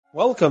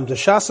Welcome to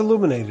Shas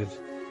Illuminated.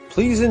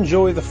 Please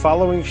enjoy the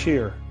following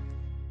shir.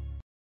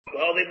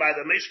 Holding by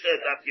the Mishnah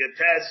of your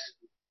test.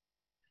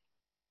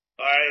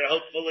 Alright,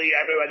 hopefully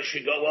everybody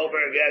should go over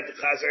again to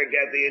Chazer,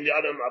 get the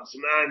Inyanim of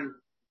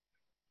Zman,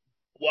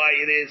 why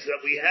it is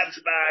that we have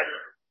Zman,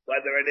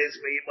 whether it is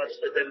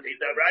what's the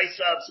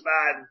Raisa of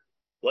Zman,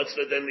 what's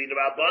the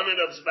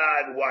Rabbanan of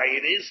Zman, why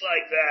it is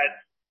like that,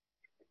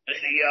 and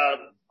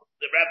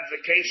the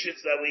ramifications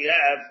that we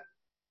have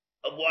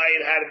of why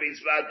it had to be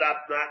Zman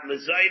not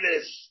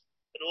Mezaitis,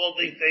 and all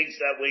the things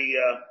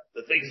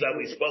that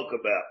we spoke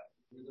about.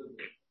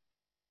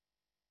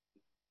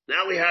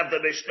 Now we have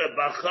the Mishnah,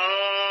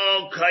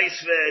 Bachal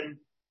Kaisvin,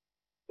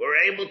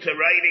 we're able to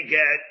write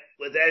again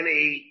with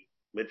any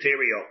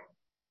material.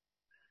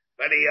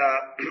 Any,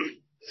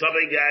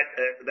 something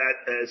that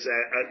is,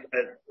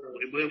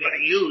 we want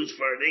to use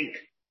for an ink.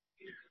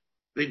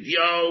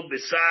 Bidyo,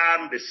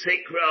 Bisam,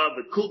 Bisikra,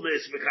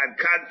 Bikumis,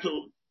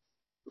 Bikankantu,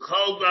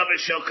 Chol Davar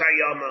Shel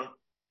Kayama.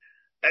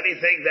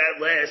 Anything that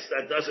lasts,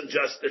 that doesn't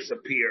just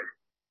disappear.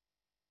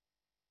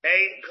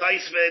 Ein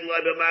Kaisvin,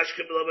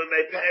 Lebemashkim,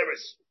 Lebemei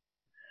Paris.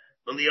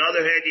 On the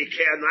other hand, you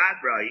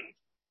cannot write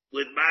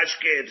with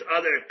mashkins,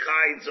 other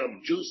kinds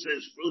of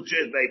juices, fruits,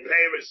 they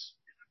paris.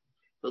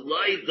 The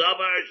light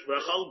davars, the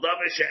whole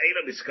davar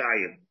she'ena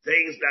miskayim.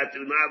 Things that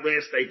do not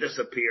last, they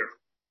disappear.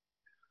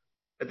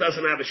 It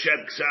doesn't have a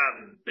shem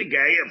ksav. The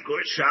gay, of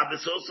course,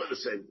 Shabbos also the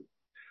same.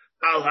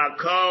 Al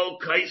hakol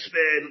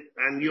kaisvin,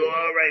 and you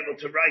are able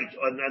to write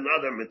on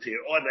another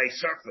material, on a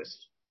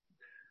surface,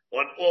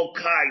 on all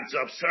kinds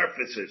of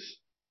surfaces.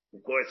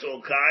 Of course,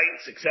 all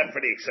kinds, except for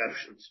the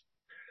exceptions.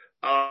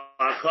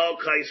 Achol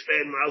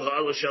kaisvin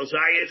malha'ala shel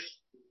zayis,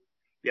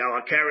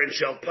 yalakaren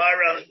shel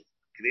para,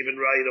 can even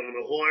write on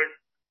a horn.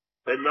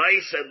 The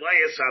nice and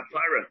layas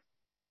ha'para,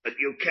 but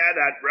you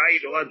cannot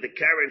write on the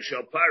karen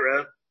shel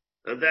para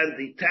and then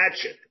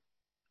detach it.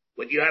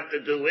 What you have to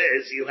do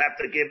is, you have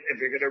to give, if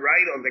you're going to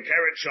write on the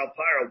karen shel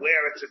para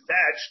where it's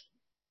attached,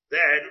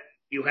 then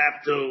you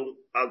have to,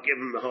 I'll give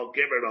her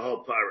the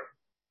whole para.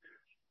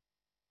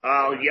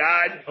 Al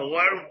yad,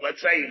 or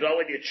let's say you go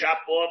and you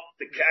chop off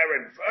the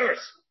karen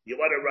first. You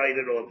want to write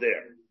it all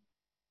there.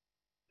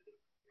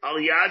 Al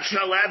yad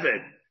shel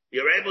eved,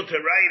 you're able to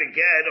write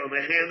again on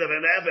the hand of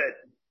an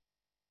eved.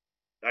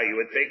 Now you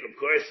would think, of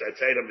course, that's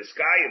Adam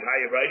Miskayim, how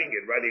you're writing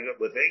it. Writing it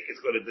with ink is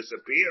going to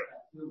disappear.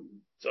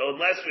 So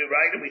unless we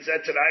write it, we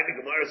said tonight, the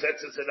Gemara says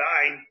it's a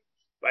 9,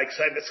 like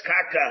Sevis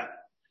Kaka,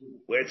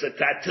 where it's a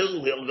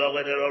tattoo, he'll go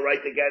in and he'll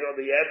write again on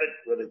the eved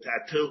with a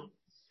tattoo.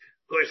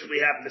 Of course, we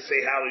have to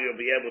see how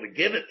you'll be able to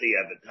give it the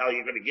eved, how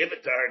you're going to give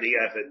it to her the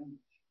eved.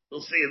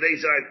 We'll see.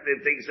 These are the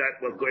things that,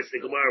 well, of course,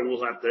 the Gemara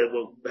will have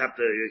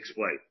to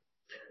explain.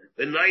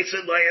 The nice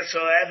and layas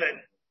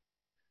Evan.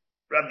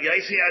 Rabbi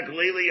Yossi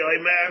Aglili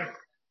Omer.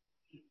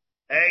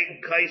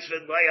 Ein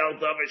kaisvin layal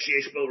davar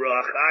sheyesh bo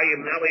roachayim.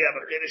 Now we have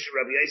a chiddush of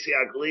Rabbi Yossi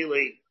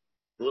Aglili,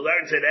 who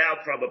learns it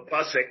out from the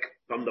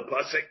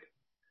pasuk.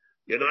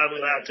 You're not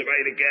allowed to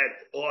write again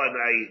on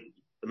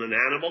an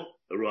animal,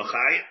 a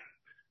roachayim.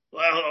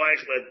 Nor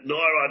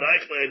on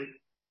Eichlin.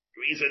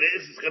 The reason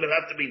is, it's going to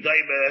have to be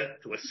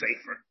daima to a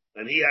sefer.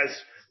 And he has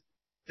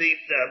the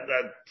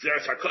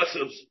Zeres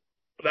HaKosovs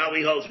about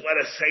he holds what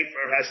a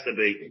sefer has to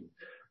be.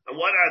 And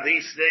what are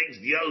these things?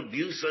 Yod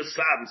Yusa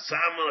Sam,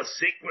 Sama,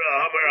 Sikra,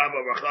 Hamar,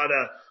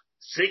 Hamar,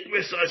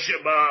 Sikra,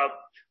 Sashaba,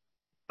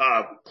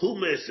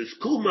 Kumis is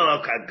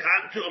Kuma,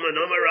 Kankantum, and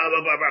Hamar,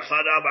 Hamar,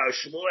 Bar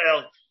Shmuel,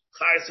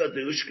 Charsa,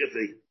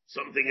 Deushkefi,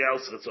 something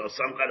else, so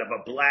some kind of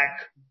a black,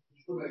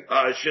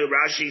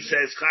 Rashi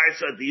says,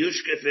 Charsa,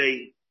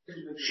 Deushkefi,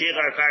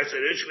 Shira Charsa,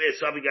 Deushkefi is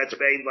something that's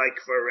made like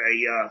for a,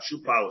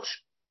 shoe polish.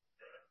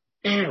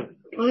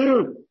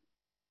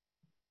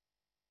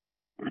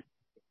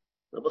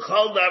 The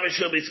B'chol Davar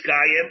Shel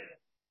Miskayim,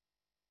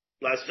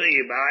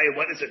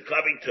 what is it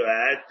coming to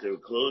add, to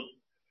include?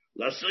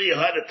 Lasuyi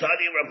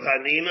Hadatani Rav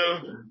Chanina,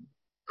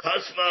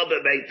 Kosva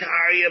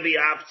B'Meitaria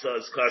V'Afza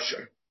is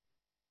kosher.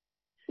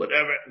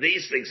 Whatever,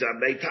 these things are.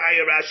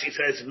 Meitaria, Rashi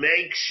says,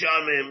 make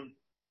Shamim,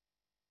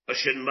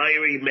 Ashen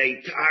Mayri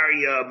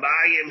Meitaria,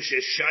 Mayim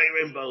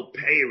Sheshayrim Bo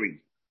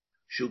Peri,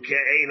 Shu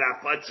Ke'ein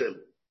Afatzim.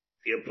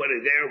 You put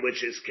it there,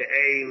 which is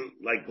Ke'ein,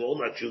 like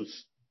walnut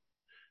juice.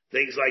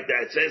 Things like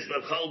that. It says,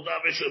 L'chol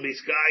davar shel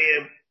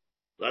miskayim,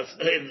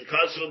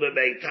 l'chosvu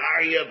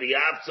b'meitaria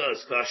v'yavtza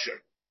is kosher.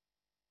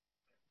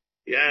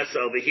 Yes,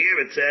 over here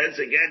it says,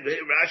 again,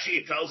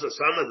 Rashi tells us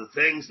some of the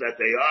things that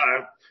they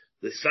are.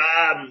 The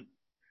Sam,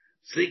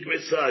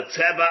 Sikrisa,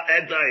 Tzeva,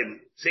 Edaim.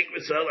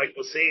 Sikrisa, like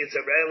we'll see, it's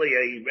really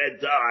a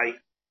red dye.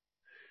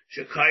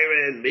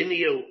 Shekairin,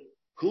 Minyu,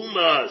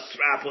 Kuma,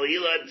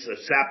 Srapalila, it's a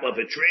sap of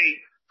a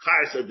tree.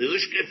 Charsa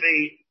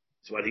Dushkefi,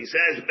 it's what he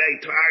says,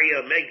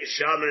 Meitaria, make a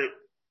shaman.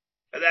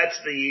 And that's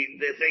the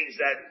things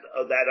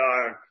that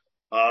are,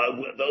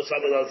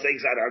 some of those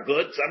things that are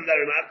good, some that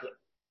are not good.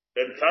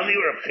 Then tell me,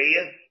 Rav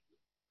Chia,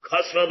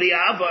 Kosva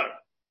V'Avar.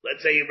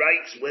 Let's say he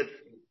writes with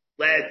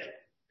lead.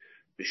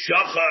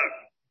 B'Shachar,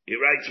 he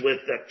writes with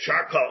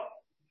charcoal.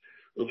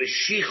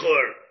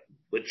 U'B'Shichur,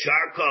 with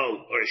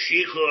charcoal, or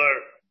Shichur,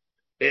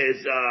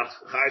 is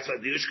Chayes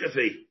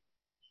Adushkafi.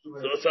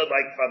 So also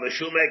like from a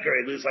shoemaker,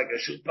 he loses like a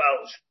shoe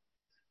polish.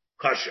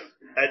 Kasha.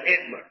 An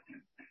itmer.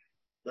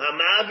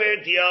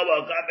 Namavir Dio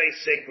al Gabe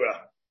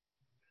Sikra.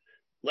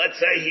 Let's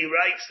say he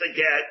writes the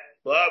get,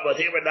 but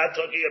here we're not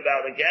talking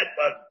about a get,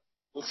 but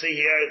we'll see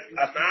here.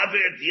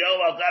 Namavir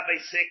Dio al Gabe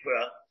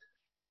Sikra.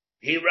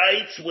 He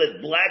writes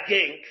with black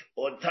ink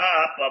on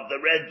top of the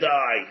red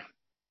dye.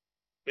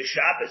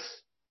 B'Shabbos.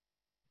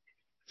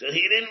 So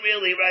he didn't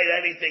really write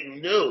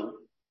anything new.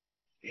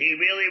 He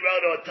really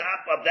wrote on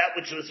top of that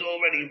which was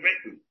already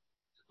written.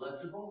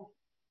 Legible?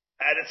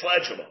 And it's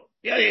legible.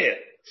 Yeah,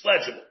 it's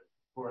legible.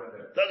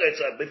 Okay,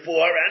 so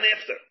before and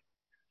after.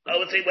 I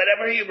would say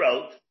whatever he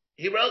wrote.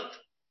 He wrote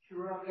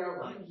the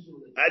outline.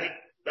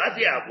 Not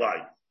the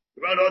outline.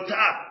 He wrote on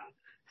top.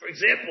 For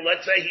example,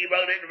 let's say he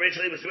wrote it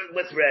originally, it was written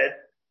with red.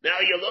 Now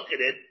you look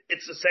at it,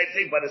 it's the same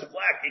thing, but it's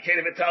black. You can't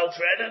even tell it's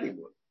red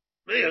anymore.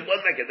 It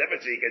won't make a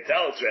difference. You can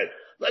tell it's red.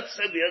 Let's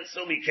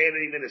assume you can't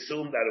even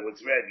assume that it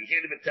was red. You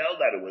can't even tell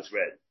that it was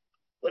red.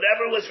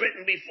 Whatever was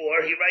written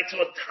before, he writes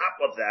on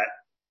top of that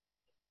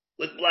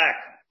with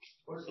black.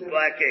 With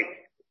black ink.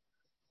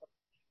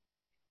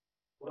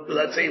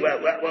 Let's see. Wait.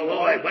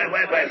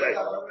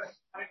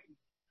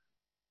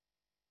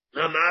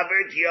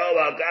 Namaver Dio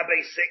al Gabe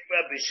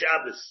Sikra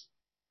B'Shabbos.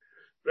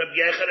 Rabbi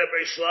Yechon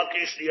Bar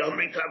Shlakish the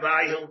Omri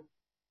Kavayu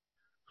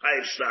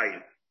Chayiv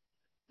Shnayim.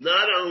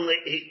 Not only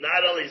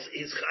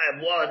he's Chayiv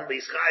one, but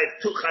he's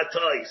Chayiv two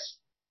Chatois.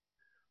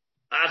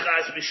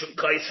 Achas Mishum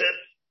Kaisef,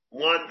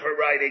 one for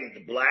writing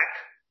the black.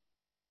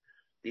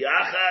 The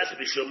Achas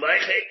Mishum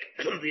Meichik,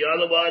 the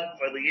other one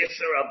for the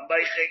Yisr of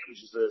Meichik,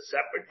 which is a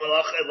separate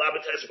malacha,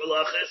 Labatesh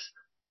malachas,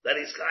 that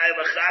he's Chayiv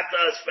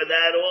Achatas for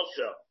that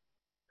also.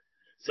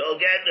 So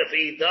again, if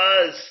he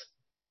does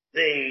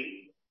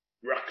the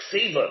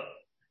Raksiva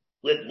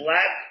with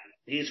black,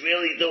 he's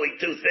really doing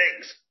two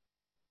things.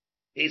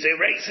 He's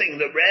erasing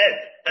the red,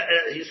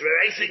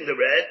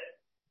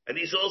 and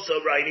he's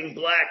also writing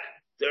black.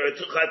 There are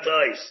two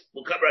chatois.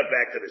 We'll come right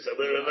back to this.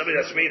 Let me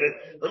just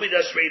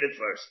read it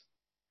first.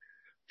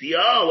 Dio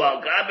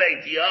al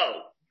gabe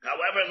dio.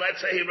 However,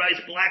 let's say he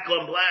writes black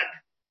on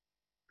black,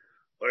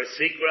 or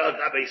sikra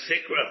gabe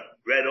sikra,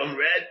 red on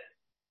red.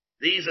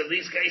 These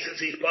cases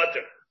he's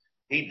potter.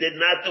 He did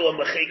not do a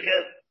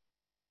mechika,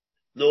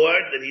 nor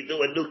did he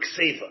do a new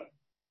ksiva.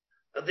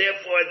 And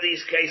therefore, in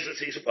these cases,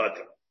 he's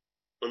potter.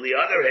 On the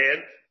other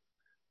hand,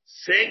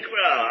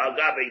 sikra al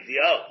gabe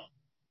dio.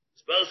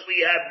 Suppose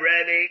we have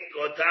red ink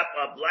on top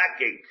of black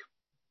ink.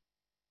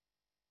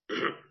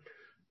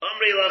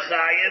 Omri la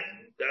chayiv.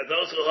 There are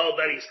those who hold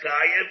that he's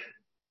chayiv.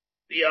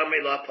 The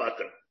omri la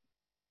potter.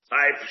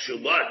 Chayiv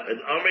shumat.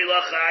 And omri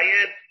la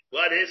chayiv,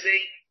 what is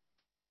he?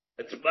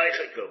 It's a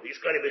beichikov. He's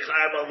going to be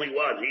chayiv only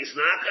one. He's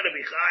not going to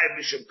be chayiv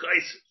mishum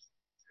kaisis,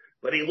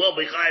 but he will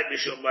be chayiv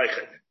mishum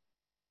meichik.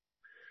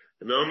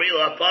 And omri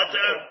la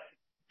potter,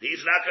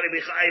 he's not going to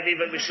be chayiv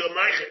even mishum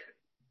meichik,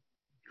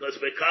 because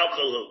he's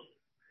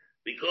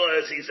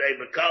a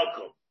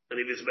mekalkal. And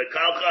if he's a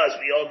mekalkal, as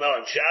we all know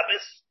on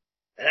Shabbos,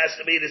 it has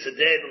to be this a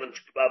day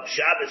of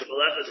Shabbos,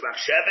 Melechas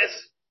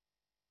Machshavos.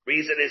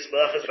 Reason is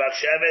Melechas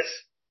Machshavos.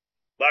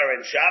 Bar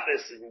and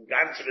Shabbos, and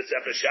Gamsa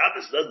B'Sefer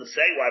Shabbos doesn't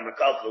say why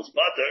mekalkal is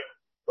butter,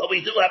 but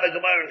we do have a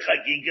Gemara in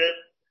Chagiga.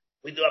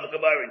 We do have a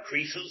Gemara in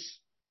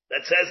Krisus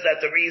that says that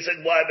the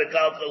reason why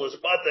mekalkal is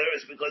butter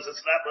is because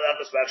it's not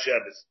Melechas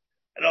Machshavos.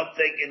 I don't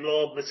think in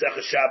all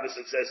B'Sefer Shabbos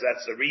it says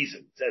that's the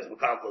reason. It says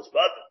mekalkal is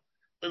butter.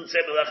 Doesn't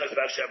say Melechas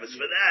Machshavos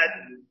for that.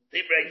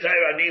 Divrei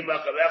Torah ani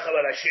machavecha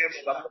v'rashim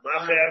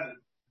macher.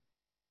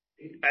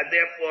 And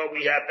therefore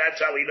we have, that's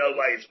how we know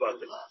why it's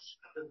butter.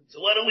 So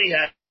what do we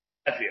have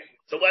here?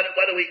 So what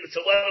do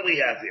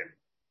we have here?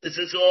 This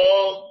is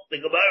all,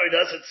 the Gemara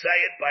doesn't say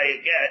it by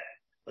a get,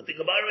 but the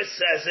Gemara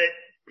says it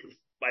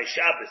by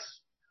Shabbos.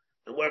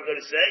 And we're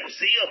going to say,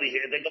 see over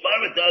here, the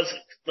Gemara does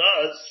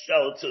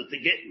show to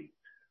Gittin.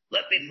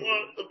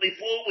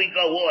 Before we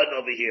go on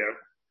over here,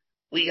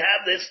 we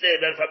have this there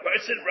that if a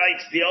person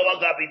writes dio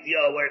al gabi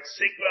dio, where it's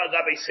sikra al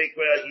gabi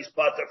sikra, he's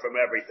potter from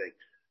everything.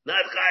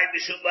 Not chai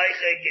mishum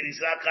meichek, and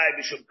he's not chai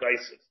mishum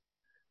kaisif.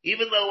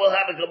 Even though we'll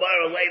have a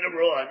Gemara later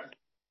on,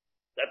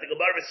 that the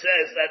Gemara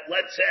says that,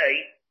 let's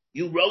say,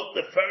 you wrote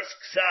the first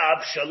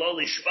ksav shalol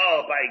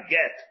lishma by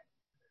get,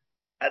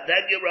 and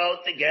then you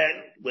wrote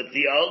again with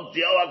dio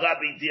al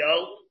gabi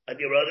dio, and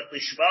you wrote it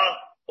lishma,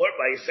 or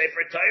by a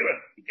sefer Torah.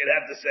 You can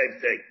have the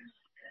same thing.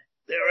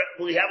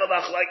 We have a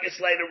machlokes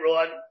later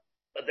on.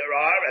 But there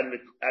are, and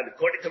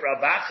according to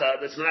Ravacha,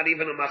 there's not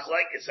even a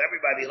machlokes.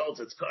 Everybody holds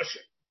it's kosher.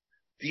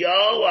 Dio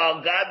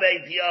al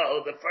gabe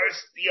dio, the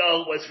first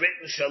dio was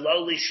written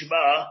shalol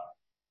lishma.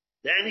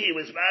 Then he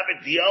was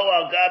maver dio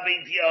al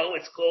gabe dio.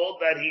 It's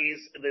called that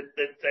the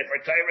Sefer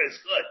Torah is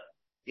good.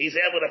 He's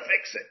able to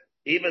fix it,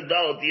 even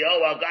though dio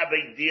al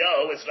gabe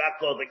dio is not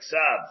called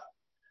iksav.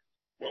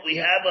 What we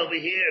have over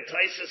here,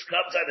 Taisus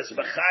comes out as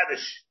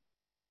machadish.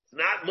 It's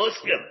not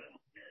muskim.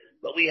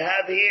 But we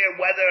have here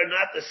whether or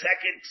not the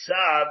second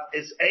ksav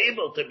is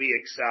able to be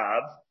a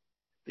ksav,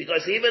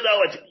 because even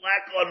though it's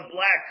black on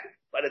black,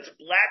 but it's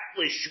black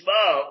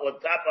lishma on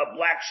top of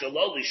black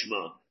shalol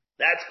lishma.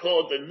 That's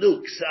called the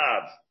new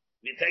ksav.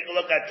 You take a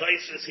look at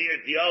Tosfos here,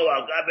 Dio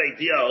al gabe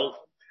Dio.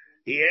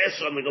 He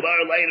asks on the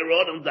Gemara later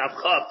on in Daf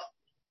Chaf,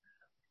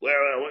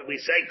 where we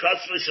say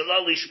kasva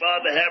shalol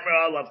lishma behever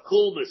al of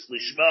coolness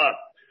lishma.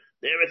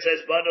 There it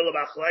says bundle of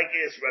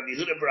machlekes, Rabbi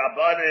Yehuda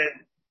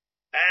B'Rabbanan,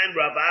 and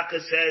Rav Akka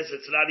says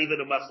it's not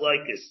even a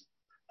machlekes.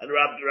 And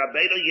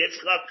Rabbeinu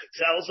Yitzchak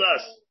tells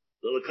us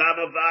the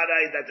L'kama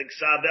Vadai that the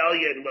Ksav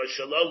Elyon was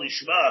shalol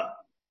lishma,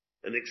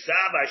 and the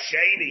Ksav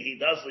Hasheni he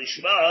does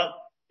lishma.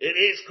 It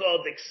is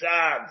called the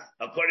Ksav,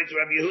 according to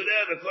Rabbi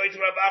Yehuda, and according to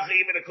Rav Akka,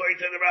 even according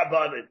to the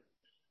Rabbanan.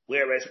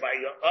 Whereas by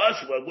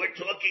us, when we're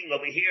talking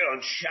over here on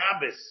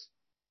Shabbos,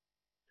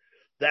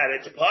 that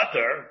it's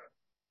potter,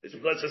 it's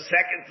because the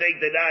second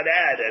thing did not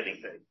add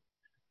anything.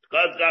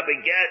 Because got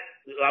beget,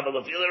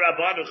 Abalafila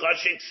Rabbanu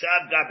Chashik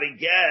Ksav got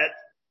get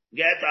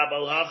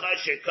Abalacha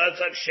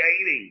Shekatzav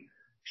Shady.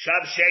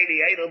 Shav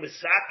Shady ain't no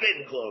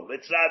Misakin Klum.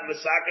 It's not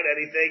Misakin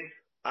anything.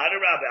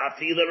 Adarabah,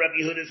 Afila Rabbi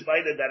Yehuda's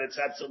minded that it's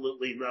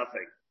absolutely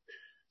nothing.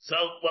 So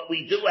what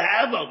we do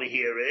have over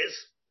here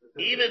is,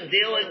 even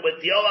dealing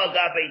with Dio al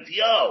gabe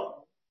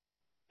Dio,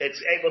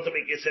 it's able to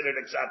be considered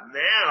exam.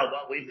 Now,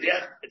 what we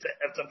did,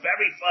 it's a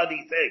very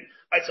funny thing.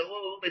 All right, so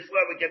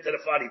before we get to the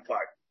funny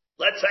part,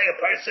 let's say a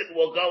person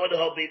will go and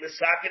he'll be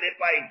misakin it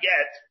by a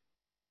get.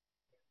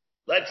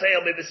 Let's say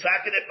he'll be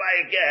misakin it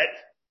by a get,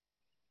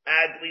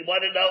 and we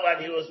want to know that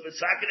he was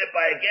misakin it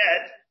by a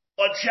get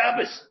on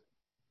Shabbos.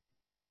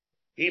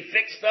 He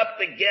fixed up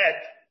the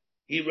get.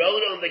 He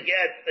wrote on the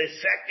get the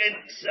second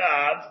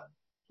ksav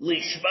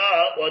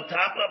lishma on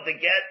top of the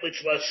get,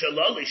 which was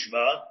shalol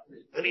lishma,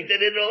 and he did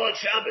it all on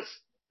Shabbos.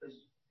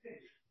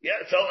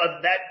 Yeah, so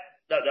on that,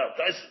 there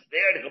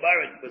the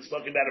Gemara was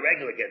talking about a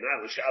regular get,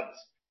 not on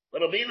Shabbos. But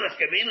it'll be not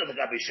Gemina the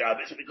Gabi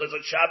Shabbos, because on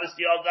Shabbos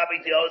the old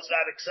Gabi the old it's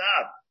not a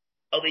ksav.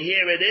 Over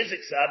here it is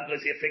a ksav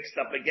because he fixed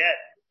up a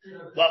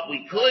get. What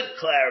we could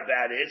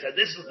clarify is, and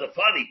this is the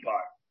funny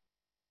part.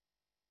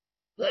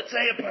 Let's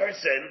say a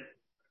person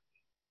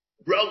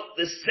wrote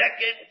the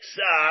second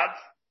ksav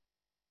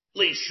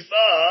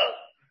lishma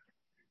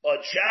on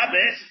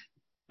Shabbos,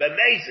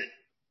 b'mezid.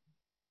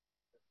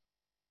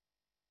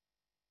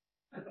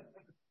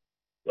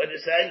 What did you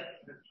say?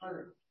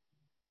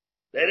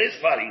 That is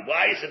funny.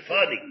 Why is it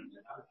funny?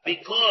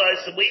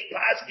 Because we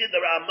paskin,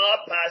 the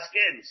Ramah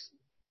paskins.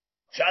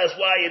 Shows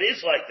why it is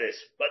like this.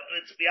 But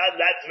it's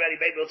beyond that already.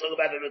 Maybe we'll talk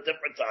about it at a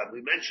different time.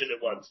 We mentioned it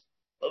once.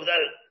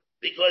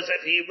 Because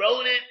if he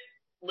wrote it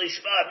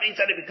lishma, it means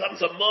that it becomes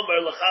a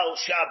mummer l'chal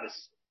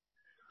Shabbos.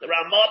 The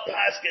Ramah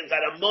paskins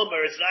that a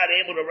mummer is not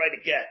able to write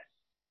a get.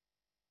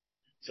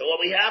 So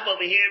what we have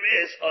over here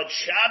is, on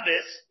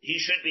Shabbos, he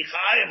should be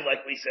chayiv,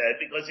 like we said,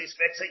 because he's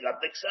fixing up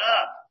the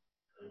ksav.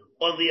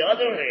 On the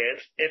other hand,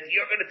 if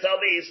you're going to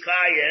tell me he's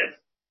chayiv,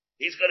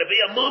 he's going to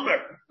be a mummer.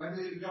 When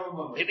did he become a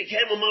mummer? He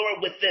became a mummer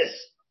with this.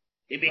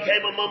 He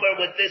became a mummer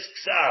with this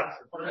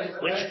ksav.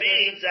 Which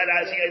means that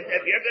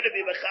if you're going to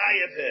be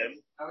mechayiv him,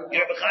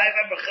 you're mechayiv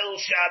him b'chil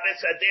Shabbos,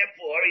 and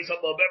therefore he's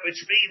a mummer, which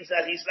means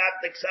that he's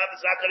not, the ksav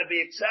is not going to be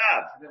a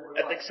ksav.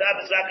 If the ksav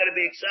is not going to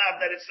be a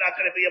ksav, then it's not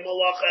going to be a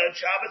malacha on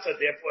Shabbos, and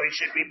therefore he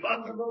should be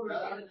putter.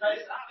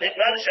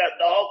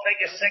 The whole thing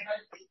is sick.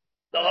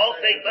 The whole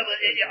thing,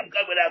 I'm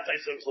going without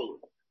Tyson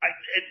Chulu.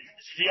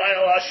 The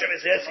Ayal Hashem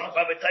is asking,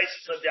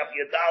 Tyson says,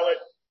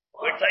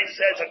 where Tyson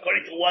says,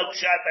 according to one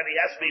shot, that he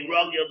has to be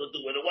wrong, he'll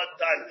do it. A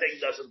one-time thing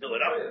doesn't do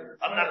it.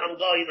 I'm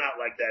going out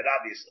like that,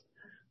 obviously.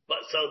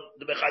 But so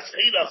the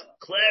Mechaschina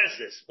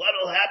clears this. What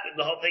will happen?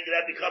 The whole thing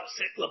that becomes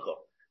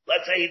cyclical.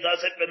 Let's say he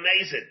does it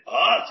b'mezid.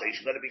 So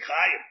he's going to be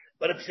chayiv.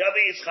 But if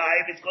somebody is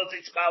chayiv, it's because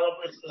it's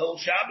whole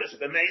Shabbos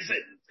b'mezid.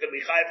 It's going to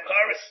be chayiv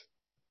karis.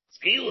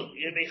 Skilu.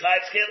 You'll be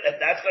chayiv skilu. If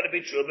that's going to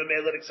be true,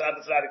 b'mezid iksav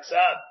is not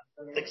iksav.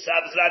 The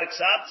iksav is not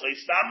iksav, so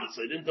he's stammeled,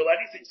 so he didn't do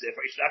anything. So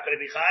therefore he's not going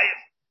to be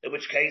chayiv. In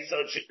which case, so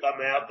it should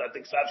come out that the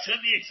iksav should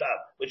be iksav,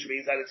 which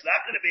means that it's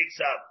not going to be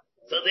iksav.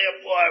 So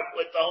therefore,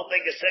 with the whole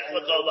thing is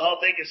cyclical, the whole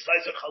thing is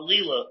Chayzer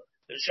Chalila.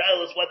 The shail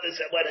is what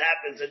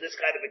happens in this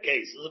kind of a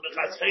case. This is a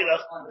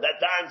Mechaschilach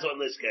that dawns on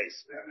this case.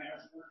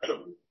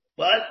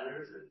 But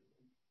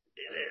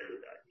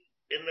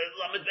in the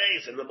Lamed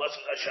Beis, in the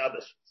Masach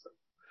HaShabbos.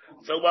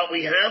 So what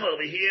we have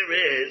over here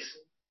is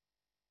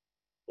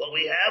the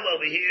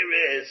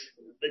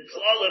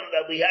klolim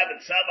that we have in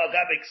Sav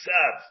Agabik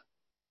Sav.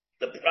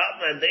 The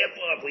problem, and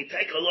therefore, if we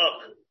take a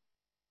look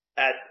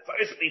at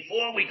first,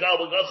 before we go,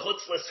 we'll go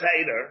Chutz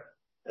L'Seder.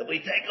 If we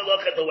take a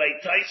look at the way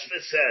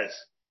Tosfos says,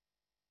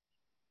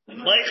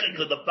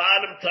 to the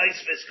bottom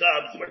Tosfos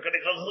comes, we're going to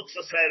go Chutz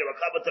L'Seder, we'll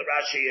come to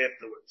Rashi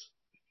afterwards.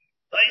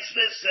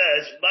 Tosfos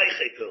says,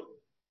 Meichiku.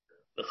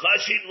 The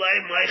Chashiv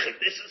Lay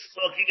Meichik. This is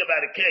talking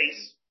about a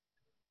case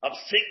of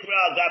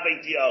Sikra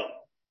Agabe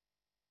Dio.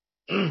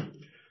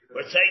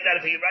 We're saying that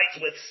if he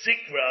writes with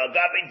Sikra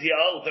Agabe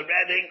Dio, the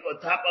red ink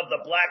on top of the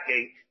black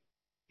ink,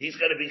 he's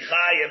going to be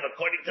chayiv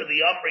according to the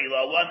Umri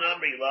law. One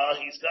Umri law,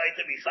 he's going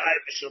to be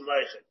chayiv b'shul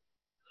meichik.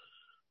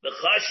 The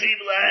Chashiv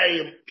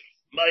Lay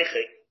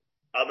Meichik.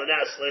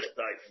 Amanas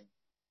Lichtayf.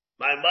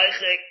 My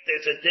meichik,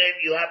 there's a din,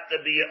 you have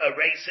to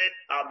erase it,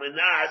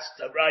 al-minas,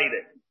 to write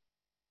it.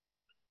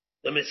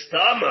 The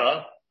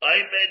mistama,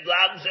 Aymed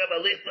Lamzer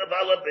Malichta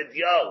Vala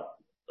Bidyo.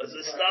 Because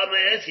the stama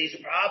is, he's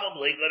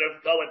probably going to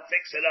go and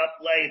fix it up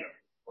later.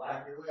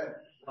 Black or red?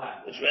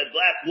 Black. It's red,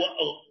 black.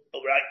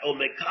 Right. O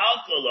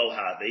Mekalkel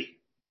Ohavi.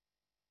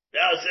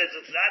 Now, since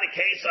it's not a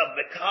case of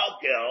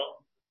Mekalkel,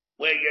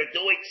 where you're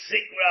doing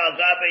Sikra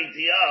Agabe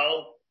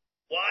Dio,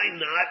 why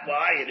not?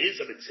 Why? It is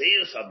a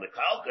Mitzius of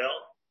Mekalkel.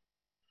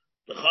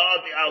 The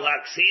Chod Al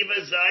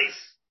Haksiva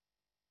Zeis,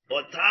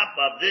 on top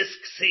of this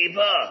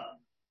Ksiva,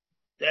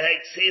 the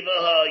Haksiva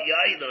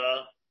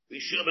HaYaina,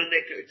 Rishuma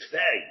Nikr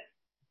Tvei.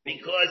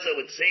 Because it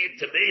would seem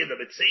to me, the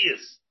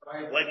Mitzius,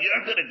 when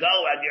you're going to go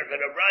and you're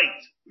going to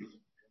write,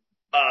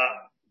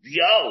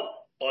 Dio,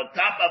 on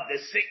top of the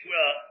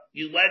Sikra,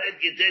 you went and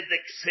you did the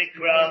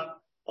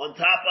Sikra, on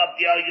top of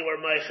Dio, you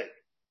were Meichik.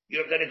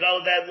 You're going to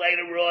go then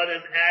later on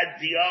and add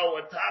Dio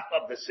on top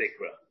of the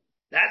Sikra.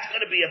 That's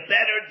going to be a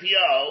better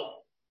Dio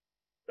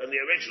than the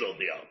original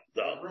Dio,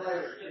 though.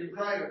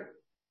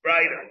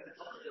 Brighter.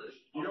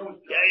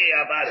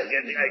 Yeah, about it.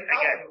 Again,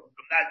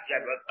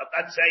 I'm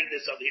not saying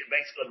this over here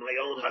based on my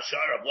own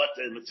hashar of what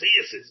the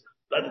Matthias is.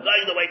 But I'm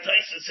going the way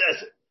Tyson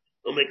says it.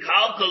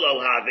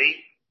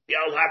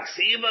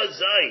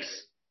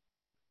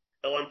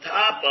 On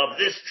top of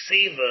this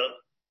ksiva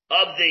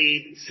of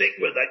the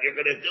sikra that you're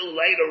going to do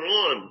later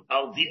on,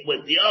 I'll deal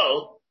with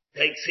Dio,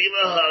 take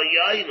ksiva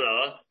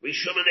ha'yayna,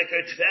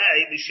 rishumanikar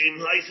tvei, mishim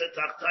haisa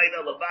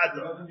tachtayna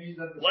levada.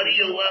 What do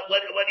you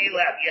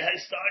have? You have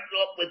started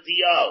off with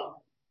Dio.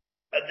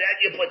 And then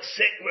you put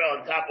sikra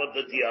on top of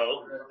the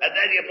Dio, and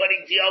then you're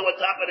putting Dio on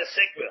top of the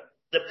sikra.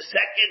 The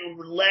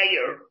second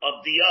layer of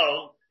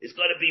Dio is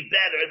going to be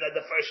better than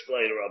the first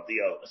layer of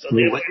Dio. So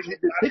what do you need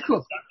the sikra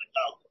for?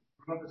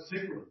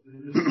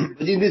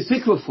 What do you need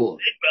sikra for?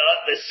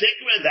 The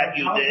sikra that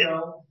you did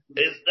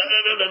is,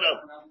 no.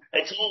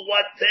 It's all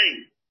one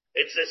thing.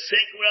 It's a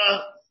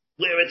sikra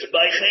where it's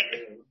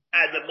meichik,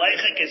 and the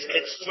meichik is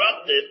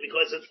constructed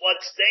because it's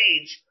one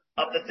stage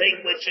of the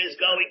thing which is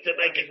going to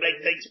make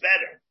things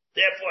better.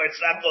 Therefore, it's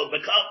not called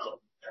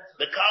mekalkel.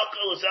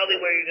 Mekalkel is only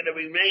where you're going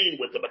to remain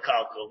with the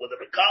mekalkel. With the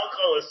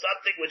mekalkel is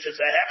something which is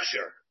a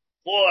hechsher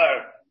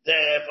for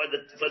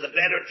the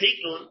better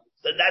tikkun,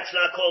 then that's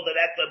not called an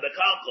ekta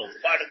mekalkel.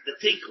 It's part of the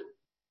tikkun.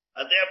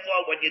 And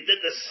therefore, when you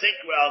did the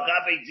sikra al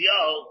gabe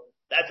dio,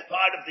 that's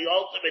part of the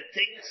ultimate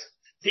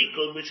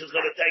tikkun which is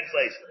going to take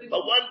place.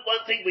 But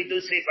one thing we do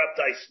see from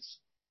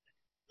Taisus,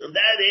 and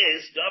that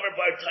is, Dover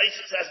Bar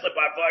Taisus has to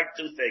bar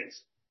two things.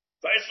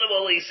 First of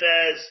all, he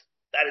says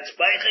that it's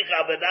meichik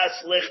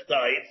avadas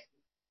lichtayv,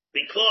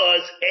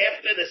 because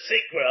after the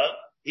sikra,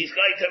 he's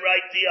going to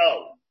write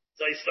dio.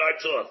 So he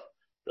starts off.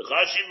 The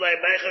chashim le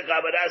meichik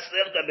avadas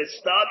lichtayv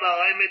mistama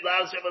aymed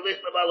lavzer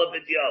v'lichtav ala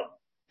b'dio.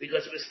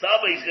 Because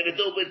mistama he's going to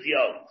do with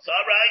dio. So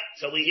alright,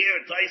 so we hear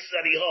in Taisus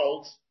that he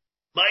holds,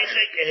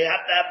 meichik, you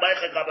have to have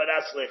meichik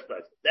avadas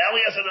lichtayv. Now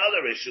he has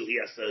another issue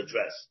he has to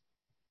address.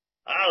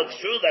 It's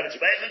true that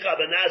it's meichik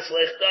avadas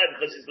lichtayv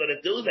because he's going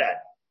to do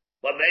that.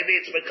 But maybe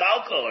it's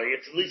mekalkel, or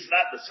it's at least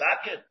not the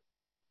sakin.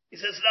 He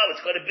says, no,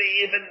 it's going to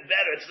be even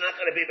better. It's not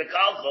going to be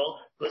mekalkel,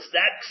 because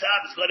that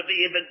ksav is going to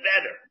be even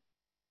better.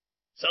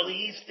 So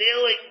he's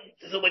dealing,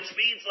 which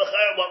means,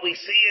 what we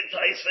see in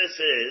Taisvis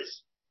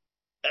is,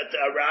 that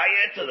the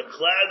arayah to the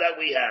cloud that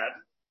we have,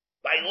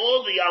 by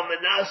all the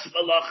almanas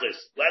malachis,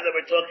 whether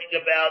we're talking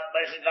about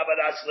meichik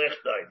avadas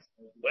lichtayv,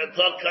 we're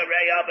talking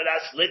karei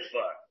avadas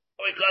litvar,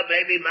 or we call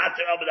maybe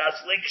mater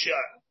avadas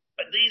likshar.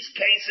 But these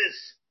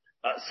cases,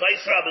 whenever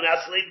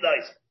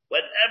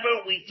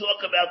we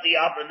talk about the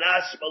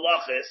Amanas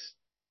Malachis,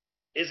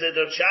 is it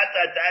a chat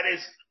that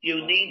is,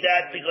 you need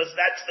that because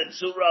that's the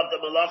tzura of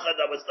the Malacha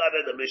that was done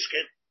in the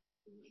Mishkan?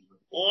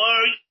 Or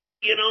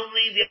you don't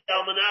need the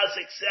Amanas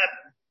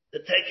except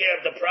to take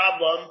care of the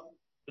problem,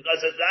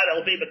 because if not,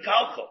 it'll be the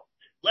Mekalkel.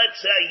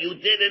 Let's say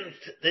you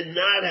did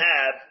not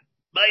have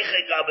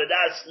Meichik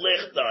Amanas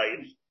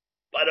Lichtayv,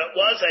 but it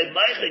was a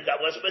Meichik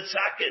that was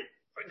Mitzakin.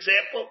 For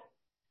example,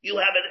 you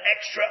have an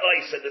extra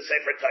ice in the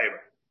Sefer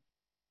Torah.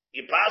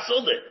 You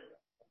parceled it,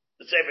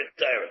 the Sefer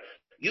Torah.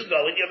 You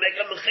go and you make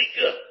a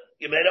mechika.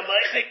 You made a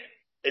meichik.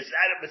 Is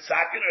that a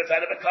mitzakin or is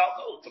that a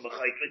mekalko? It's a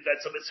mechik,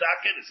 that's a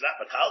mitzakin. It's not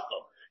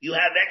mekalko. You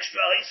have extra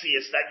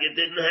ices that you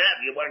didn't have.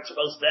 You weren't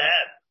supposed to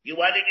have. You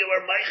wanted you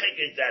were meichik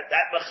is that.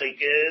 That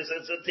mechik is a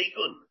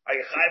tikkun. Are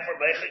you chai for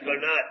meichik or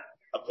not?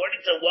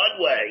 According to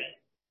one way,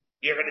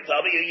 you're going to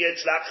tell me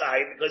it's not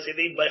chai because you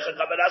need meichik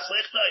avadas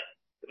lichtay.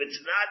 If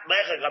it's not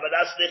meichik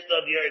avadas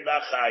lichtay, you're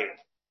not chai.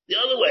 The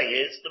other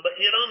way is,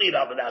 you don't need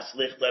avadas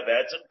lichtay.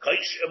 It's a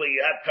kaisha where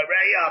you have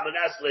karei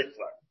avadas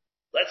lichtay.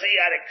 Let's say you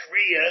had a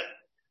kriya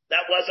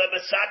that was a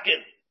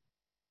masakin.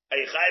 Are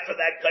you chai for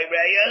that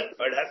kaireya,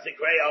 or it has to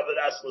krei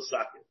avadas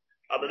l'sakin,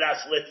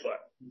 avadas litvar?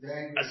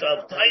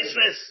 So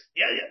Taisvis,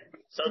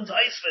 So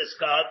Taisvis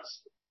comes,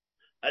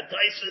 and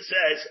Taisvis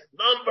says,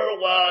 number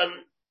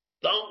one,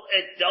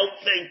 don't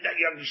think that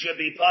you should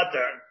be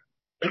potter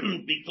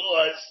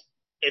because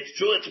it's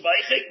true, it's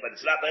Meichik, but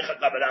it's not Meichik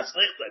Kavanas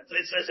Lichter.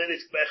 It says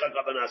it's Meichik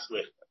Kavanas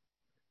Lichter.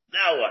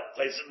 Now what?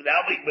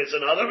 Now there's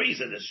another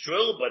reason. It's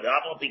true, but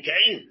Abel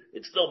became,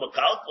 it's still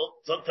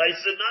Mekalkal.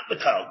 Sometimes it's not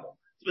Mekalkal.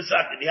 It's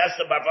Misakin. He has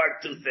to bavar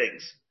two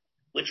things.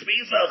 Which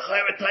means that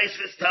Chayra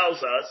Taisvis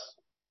tells us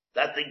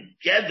that the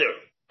gather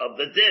of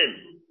the din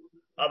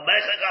of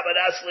Meichik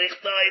Kavanas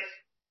Lichter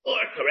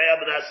or Karei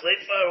Kavanas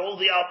Lichter or all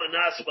the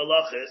Almanas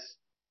Malachis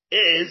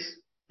is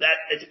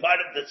that it's part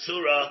of the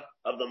Tzura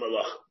of the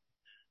Malach.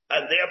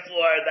 And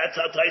therefore, that's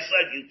how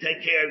Taisvis, you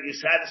take care, you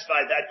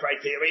satisfy that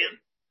criterion.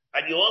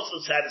 And you also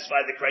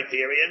satisfy the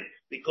criterion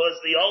because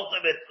the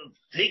ultimate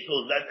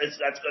tikkun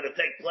that's going to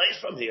take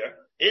place from here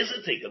is a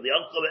tikkun. The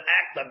ultimate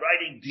act of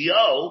writing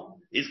dio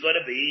is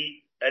going to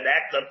be an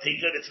act of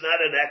tikkun. It's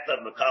not an act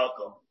of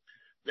mekalkal.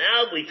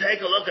 Now we take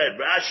a look at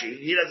Rashi.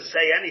 He doesn't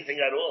say anything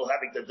at all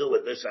having to do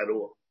with this at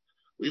all.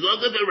 We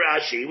look at the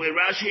Rashi where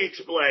Rashi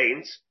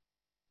explains.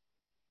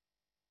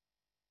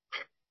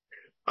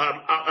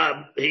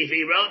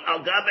 He wrote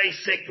al gabe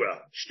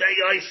sikra shtei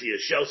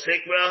oisius shel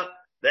sikra.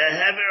 The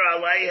hever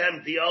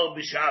aleihem dio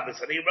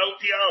b'Shabbos, and he wrote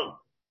dio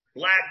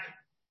black.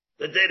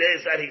 The din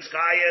is that he's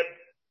chayav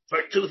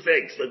for two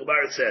things. The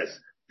Gemara says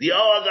dio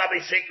agabe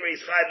sikra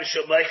he's chayav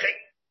b'shem meichik,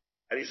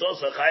 and he's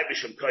also chayav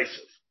b'shem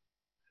kaisuf.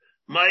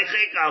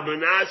 Meichik al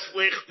manas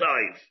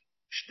lichtayv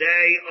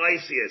shtei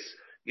oisius.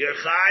 You're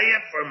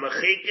chayav for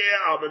mechike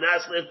al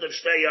manas lichtayv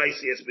shtei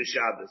oisius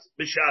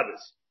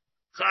b'Shabbos.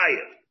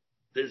 Chayav.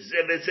 The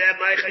zivizeh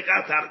meichik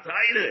al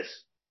tachtaynis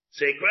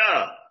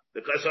sikra.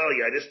 Because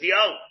it's the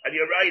oath, and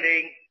you're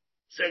writing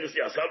single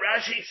deal. So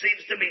Rashi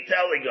seems to be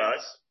telling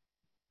us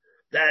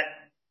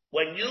that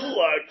when you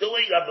are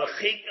doing a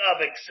mechika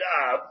of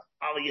iksav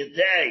al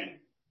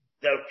yedei,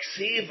 the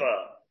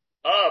ksiva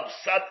of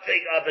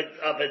something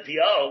of a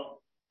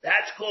deal,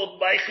 that's called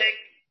meichik,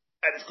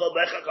 and it's called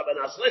meichik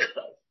kavanas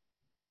lichtay.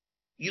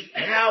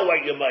 How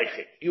are you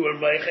meichik? You were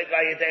meichik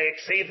al yedei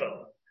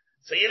ksiva.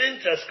 So you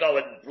didn't just go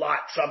and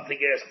blot something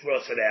and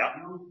cross it out.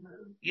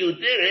 You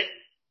did it,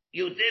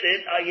 you did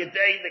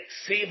the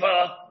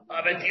ksiva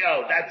of a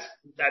dio. That's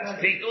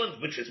tikkun,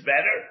 which is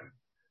better.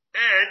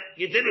 And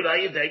you did it,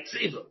 you did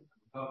ksiva.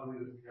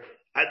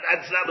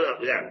 That's not,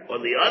 yeah.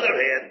 On the other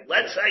hand,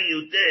 let's say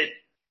you did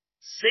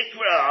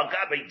sikra al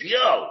gabe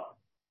dio.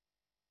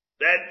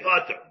 Then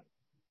potter.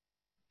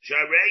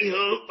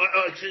 Sharehu,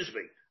 excuse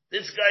me.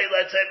 This guy,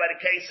 let's say by the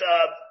case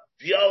of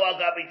dio al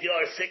gabe dio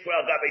or sikra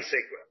al gabe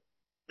sikra.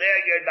 There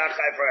you're not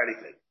high for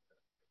anything.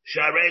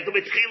 Sharehu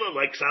b'tchila,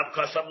 like some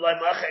kasam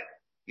le'machek.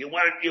 You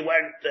weren't,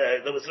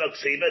 there was no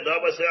ksiva,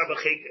 nor was there a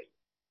mechika.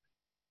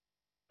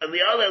 And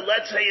the other,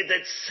 let's say you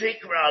did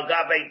sikra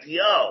gabe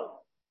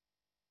dio.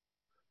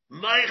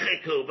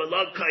 Meichiku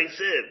v'log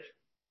kaisiv.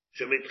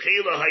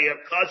 Shemitchila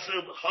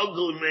hayakasub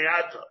hagun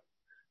me'ata.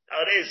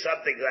 Now it is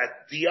something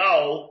that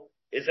dio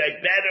is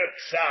a better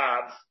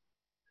ksav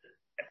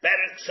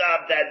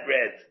than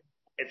red.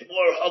 It's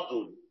more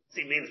hagun.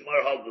 He means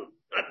more hagun.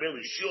 Not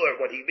really sure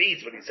what he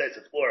means when he says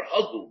it's more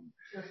hagun.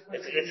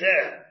 It's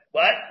there.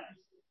 What?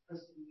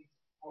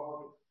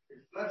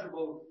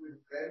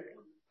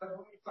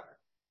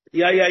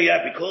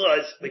 Yeah.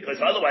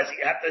 Because otherwise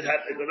you have to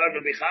have in order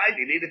to be chayv,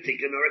 you need a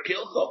tikkun or a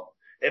kilchol.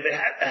 If it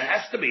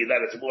has to be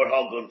that it's more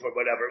hogun for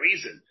whatever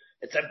reason.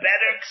 It's a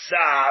better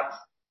ksav.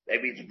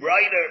 Maybe it's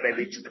brighter,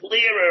 maybe it's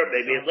clearer,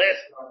 maybe it's less.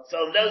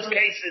 So in those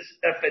cases,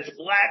 if it's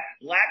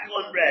black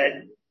on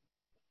red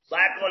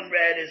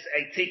is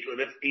a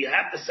tikkun. If you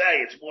have to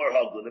say it's more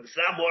hogun. If it's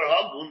not more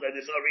hogun, then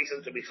there's no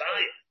reason to be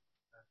chayv.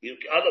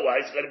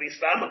 Otherwise it's going to be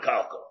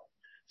stamakalkal.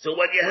 So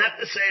what you have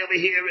to say over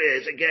here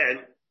is,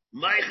 again,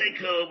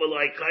 Meichiku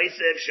v'loi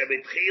kaisiv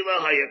shemitchila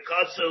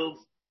hayakasuv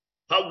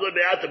hagun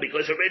me'ata,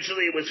 because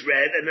originally it was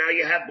red and now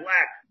you have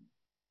black.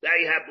 Now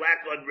you have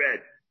black on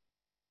red.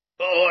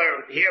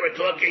 Or here we're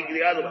talking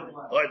the other one.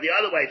 Or the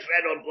other way, it's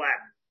red on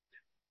black.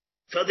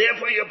 So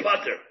therefore you're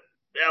putter.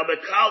 Now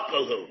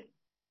mekalkalhu.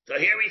 So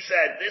here he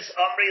said, this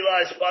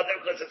umbrella is putter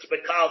because it's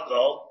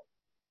mekalkal.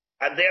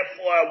 And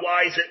therefore,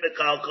 why is it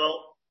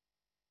mekalkal?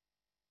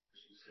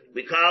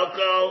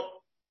 Mekalkal.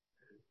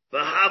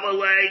 And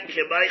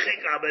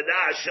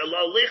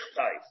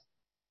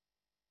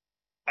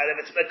if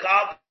it's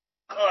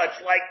mekalkal,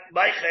 it's like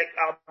meichik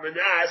al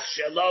manas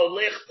shelo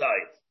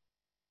lichtayv.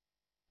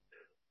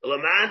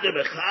 L'manda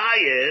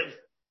b'chayev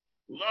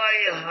lo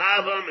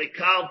yahava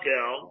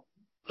mekalkel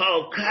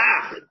kol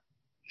kach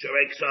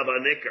sherek sava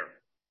nicker.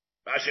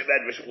 Rashi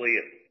Medrash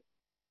clear.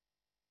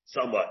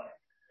 Somewhat.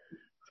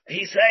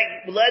 He's saying,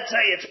 let's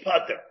say it's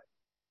putter.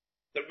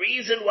 The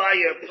reason why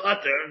you're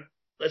putter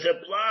because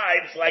it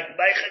blinds like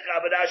meichik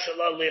al manas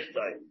shelo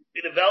lichtayv.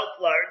 The Welt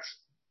learns,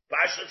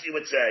 Pashtus you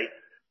would say,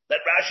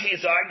 that Rashi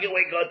is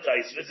arguing on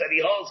Taisvis, and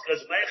he holds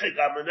because meichik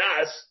al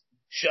manas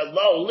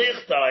shelo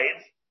lichtayv.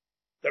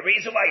 The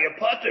reason why your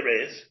putter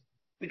is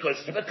because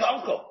it's a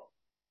mekalkal.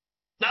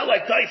 Not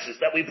like Taisvis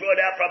that we brought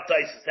out from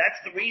Taisvis.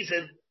 That's the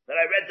reason that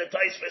I read the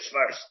Taisvis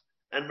first.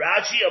 And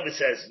Rashi over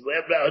says,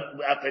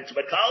 if it's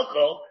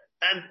mekalkal,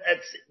 And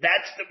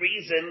that's the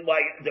reason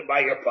why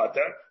you're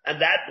putter,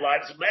 and that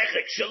lives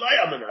mechik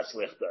shalayam and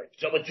aslichtoid.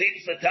 So it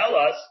seems to tell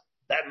us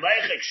that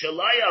mechik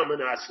shalayam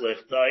and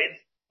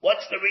aslichtoid.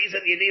 What's the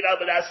reason you need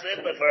Amanas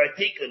Lichtoid for a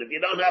tikkun? If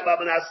you don't have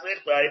Amanas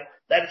Lichtoid,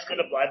 then it's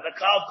going to blind the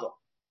kalkul.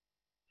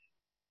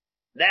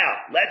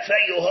 Now, let's say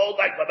you hold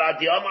like about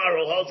the Omar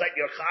who holds like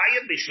your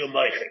chayim b'shum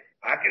moichik.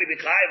 How can it be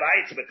chayim?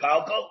 It's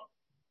bekalkul.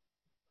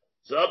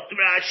 Zok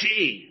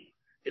Rashi.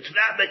 It's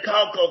not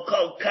bekalkul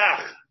kol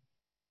kach.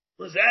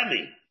 What does that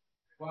mean?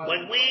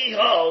 When we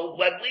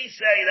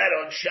say that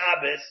on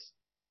Shabbos,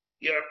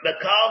 your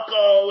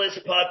bekalkul is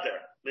putter,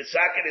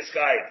 misakin is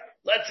chayim.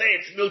 Let's say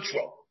it's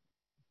neutral.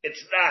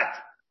 It's not.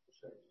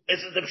 Is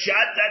it the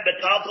pshat that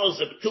bekalkul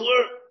is a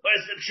ptur, or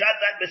is it the pshat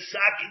that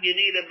misakin you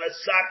need a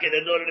misakin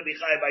in order to be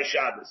chayim by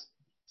Shabbos?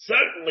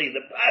 Certainly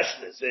the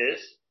pashtus is,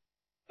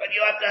 but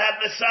you have to have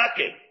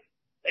misakin.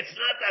 It's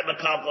not that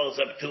bekalkul is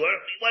a ptur.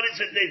 What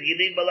is it then? You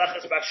need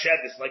malachas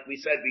b'shevis, like we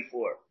said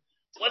before.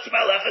 What's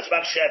malachas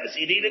b'shevis?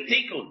 You need a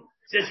tikkun.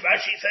 Since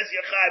Rashi says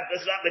you're chayim,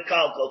 that's not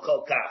bekalkul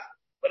kol kach.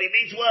 But he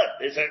means what?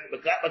 Is it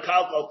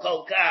bekalkul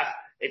kol kach?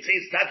 It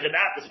says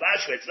takanat is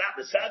mashma. It's not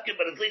misakin,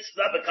 but at least it's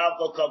not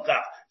bekalkul kol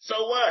kach. So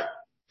what?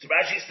 So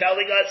Rashi's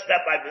telling us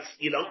that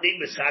you don't need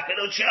misakin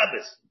on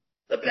Shabbos.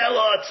 The Pel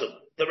Otzum,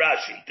 the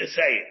Rashi, to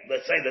say it.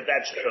 Let's say that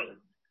that's true.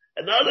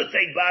 Another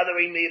thing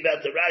bothering me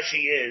about the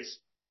Rashi is,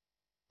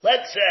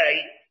 let's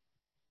say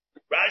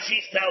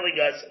Rashi's telling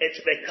us it's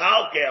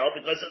bekalkel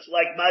because it's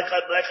like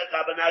mechak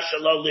abanas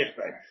shelo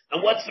lichtai.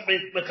 And what's the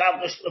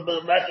mechak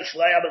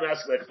shlei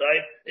abanas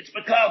lichtai? It's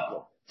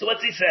bekalkel. So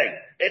what's he saying?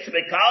 It's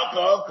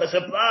bekalkel because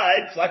it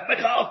blinds like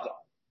bekalkel.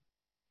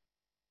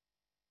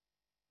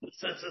 What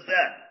sense is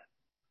that?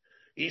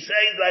 He's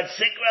saying that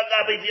sikra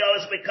gabidio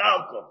is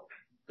bekalkel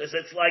because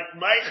it's like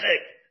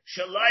mechak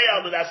shlei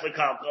abanas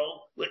bekalkel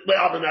with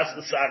abanas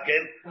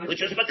nesakin,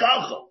 which is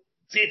bekalkel.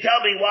 So you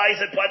tell me why is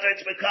it potter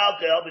it's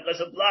bekalkel? Because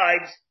it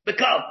blinds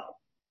bekalkel.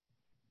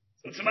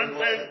 So someone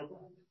says,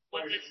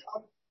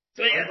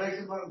 so yeah,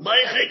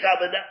 meichik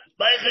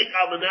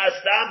amanas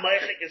dam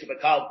meichik is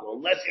bekalkel.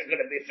 Unless you're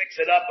going to be fix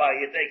it up by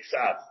you take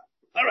sav.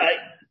 All right.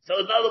 So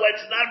in other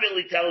words, it's not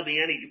really telling me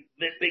any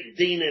big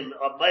dinim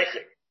of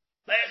meichik.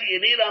 Meichik, you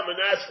need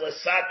amanas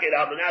lesakin,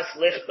 amanas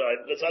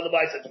lichtoy, because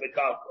otherwise it's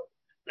bekalkel.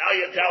 Now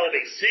you're telling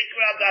me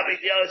sikra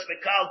gabidio is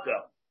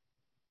bekalkel,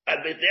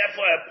 and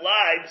therefore it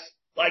blinds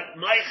like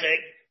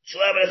meichik,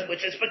 shleves,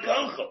 which is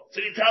bekalkel. So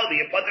you tell me,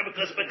 you put them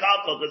because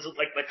bekalkel, because it's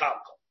like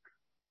bekalkel.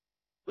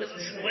 What's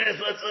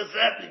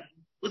that mean?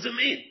 What's it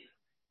mean?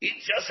 You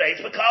just say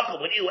it's bekalkel.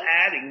 What are you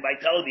adding by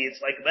telling me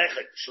it's like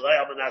meichik,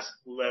 shleves,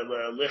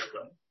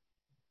 lichta?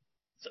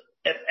 So,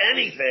 if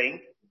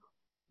anything,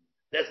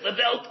 there's the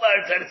belt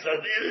words and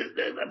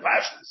the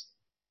pashtas.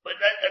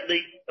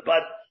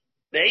 But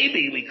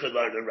maybe we could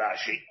learn in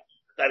Rashi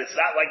that it's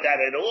not like that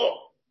at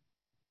all.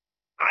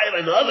 I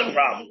have another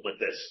problem with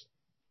this.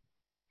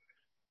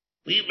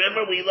 We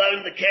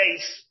learned the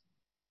case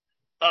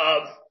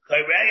of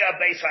Kaireya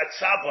Beis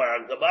HaTzavar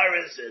on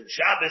Gemaras and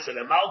Shabbos and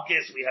a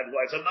Malchus. We have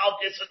Gemaras and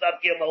Malchus and Daf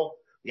Gimel.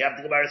 We have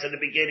the Gemaras in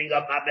the beginning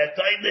of Mamet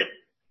Tainim.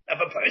 If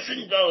a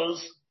person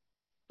goes,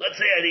 let's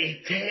say, and he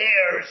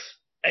tears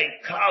a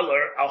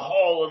collar, a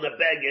hole in the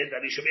beged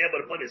that he should be able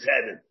to put his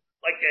head in,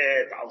 like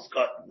a tal's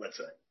cotton, let's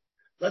say.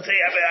 Let's say,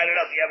 I don't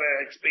know if you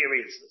ever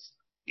experienced this.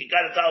 You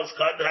got a tal's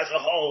cotton, has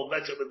a hole.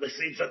 It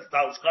seems that the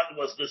tal's cotton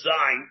was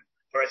designed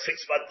for a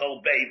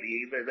 6-month-old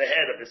baby, the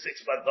head of a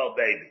 6-month-old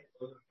baby.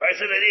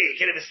 Person you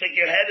can't even stick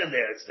your head in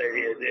there.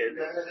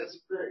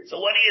 So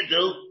what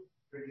do?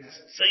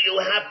 So you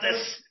have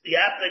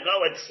to go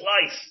and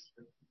slice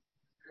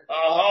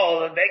a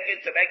hole and make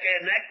it to make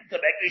a neck to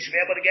make you should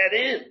be able to get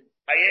in.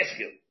 I ask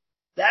you,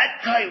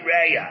 that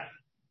kaireya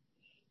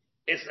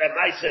is a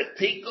ma'aser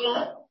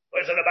tikkun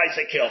or is it a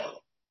ma'aser kilchum?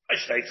 I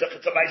say it's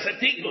a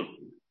ma'aser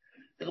tikkun.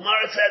 The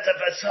Gemara says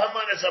if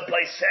someone is a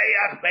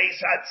pleiseach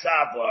beis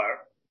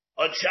hatzavar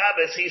on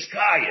Shabbos, he's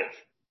chayiv.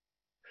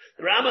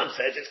 The Rambam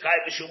says it's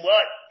chayiv b'shum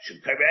what?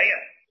 B'shum kaireya.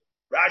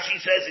 Rashi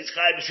says it's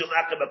chayiv b'shum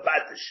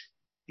akabapatish.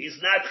 He's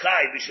not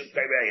chayiv b'shum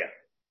kaireya.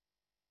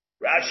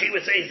 Rashi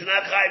would say he's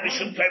not chayiv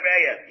b'shum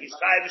kaireya. He's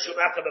chayiv b'shum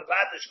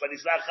akabapatish, but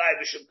he's not chayiv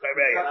b'shum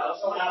kaireya.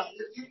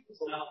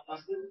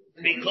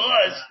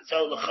 Because,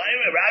 so the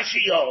chayre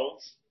Rashi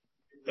holds,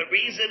 the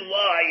reason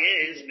why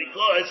is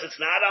because it's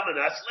not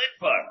amanas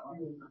litvar.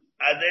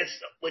 And this,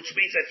 which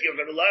means if you're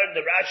going to learn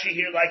the Rashi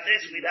here like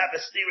this, we'd have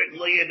a steering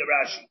li in the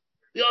Rashi.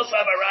 We also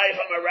have a raya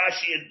from a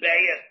Rashi in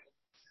Be'er.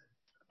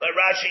 But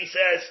Rashi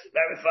says,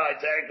 very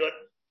fine, very good.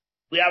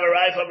 We have a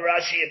raya from a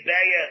Rashi in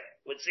Be'er.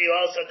 We'd see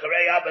also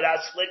Karei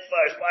Abadas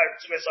Litvar as part of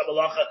Tzvis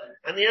HaMalacha.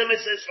 And the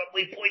emphasis from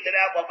we pointed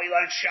out when we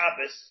learned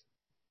Shabbos,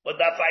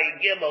 with Dafai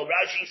Gimel,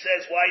 Rashi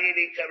says, why you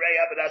need Karei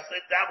Abadas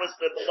Litvar? That was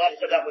the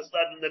malacha that was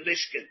done in the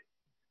Mishkan.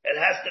 It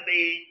has to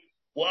be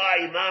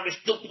why mamish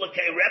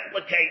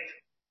replicate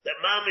the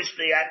mamish,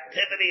 the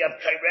activity of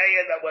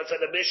Kaireya that was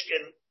in the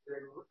Mishkan.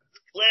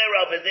 Clear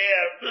over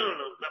there. No.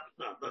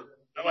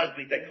 That must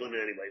be Tekun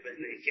anyway, but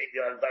you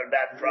can't learn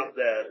that from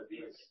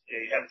you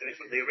have to be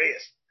from the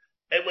Arias.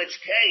 In which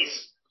case,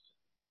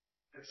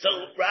 so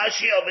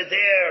Rashi over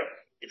there,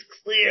 it's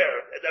clear,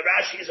 and the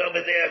Rashi is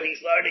over there,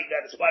 he's learning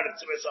that it's part of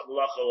Tzuras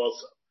HaMalacha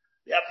also.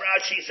 Yeah,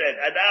 Rashi said,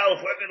 and now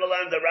if we're going to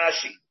learn the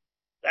Rashi,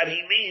 that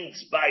he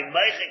means by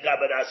Meichik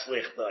Abadas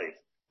Lichtayv,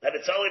 that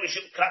it's only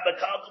Mishum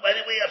Kabakalkum,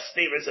 and we have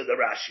steers in the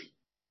Rashi.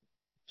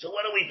 So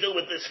what do we do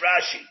with this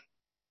Rashi?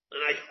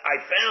 And I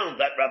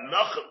found that Rav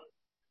Nachum,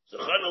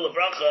 Zechron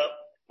Levracha,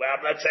 well,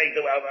 I'm not saying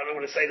I don't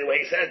want to say the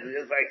way he said it,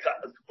 it's very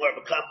more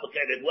of a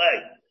complicated way.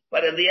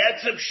 But in the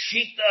Etzem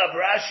Shita of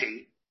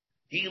Rashi,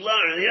 he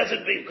learned, he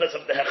doesn't be because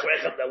of the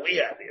Hechrechim that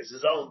we have, he has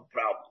his own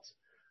problems.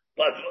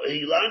 But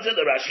he learns in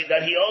the Rashi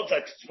that he holds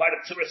that it's part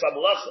of Tzuras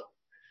HaMalacha.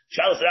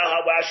 Shows now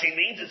how Rashi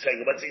means it,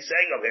 saying, what's he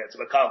saying over here? It's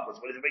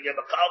Makalkus. What is he bringing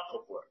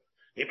Makalkus for?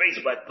 He brings,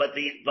 in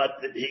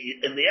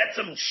the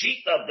Etzem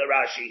Shita of the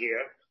Rashi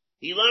here,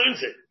 he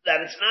learns it, that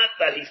it's not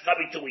that he's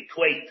coming to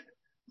equate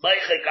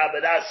Meichik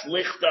Abadas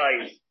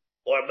Lichtayv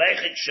or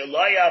Meichik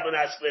Shaloi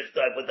Abadas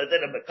Lichtayv with the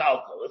din of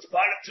Mekalko. It's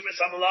part of Tzuras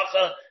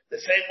HaMalacha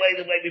the same way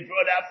we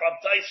brought out from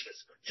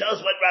Taisvis. Shows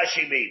what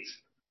Rashi means.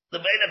 The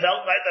main of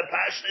Elmai, the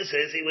Pashtus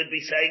is, he would be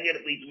saying it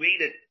if we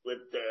read it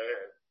with,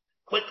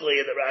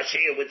 quickly in the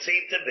Rashi, it would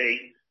seem to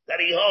be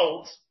that he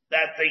holds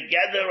that the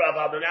gather of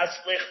Abadas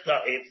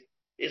Lichtayv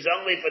is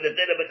only for the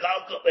din of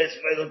Mekalko, is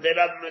for the din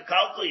of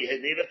Mekalko. You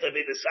need it to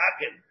be the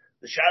Sakin.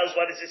 The Shalos,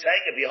 what is he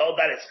saying? If you hold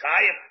that it's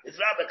Chayim, it's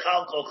not the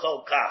Kalko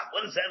Kol Kach.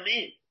 What does that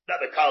mean? Not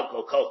the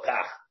Kalko Kol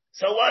Kach.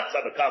 So what? It's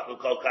not the Kalko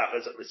Kol Kach.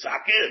 Is it the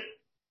Sakin?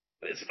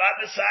 It's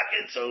not the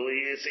Sakin, so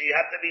you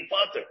have to be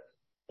potter.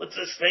 What's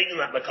this thing?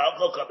 Not the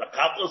Kalko Kol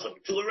Kach. It's a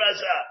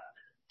Turaza.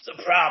 It's a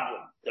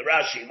problem. The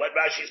Rashi, what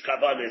Rashi's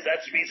Kavan is.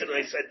 That's the reason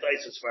I said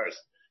Taisus first.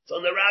 So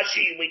in the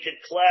Rashi, we can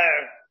clear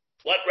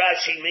what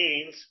Rashi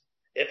means.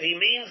 If he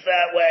means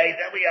that way,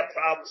 then we have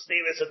problems,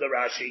 Stevis in the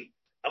Rashi.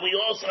 And we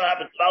also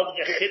have a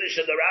Chiddush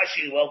in the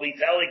Rashi will be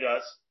telling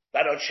us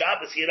that on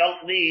Shabbos you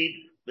don't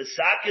need the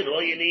Sakin,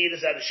 all you need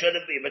is that it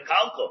shouldn't be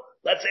Mekalko.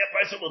 Let's say a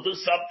person will do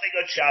something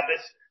on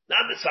Shabbos,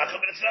 not Mesakin,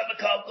 but it's not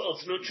Mekalko,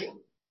 it's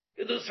neutral.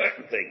 You do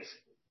certain things.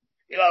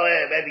 You know,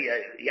 maybe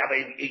you have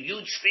a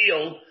huge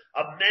field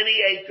of many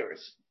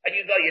acres, and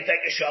you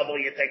take a shovel,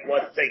 you take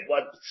one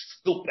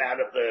scoop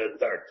out of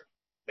the dirt.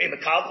 Maybe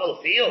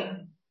Mekalko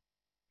field.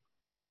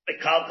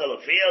 Mekalko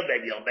the field,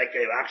 maybe you'll make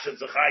a action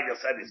Zachai,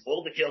 you'll send his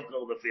bull to kill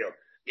the field.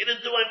 You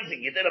didn't do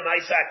anything. You did a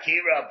Maisa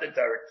Akira of the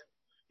dirt.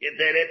 You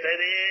did it,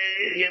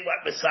 and you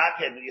went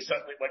Masakin, and you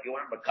certainly what you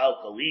want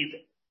Mekalko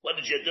either. What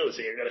did you do?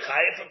 So you're going to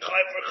Chayiv for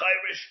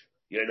Chayrish?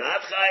 You're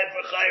not Chayiv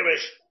for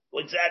Chayrish.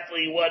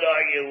 Exactly what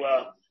are you,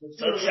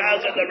 so it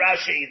sounds in the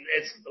Rashi,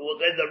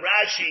 in the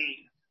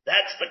Rashi,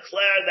 that's the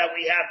clear that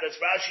we have, this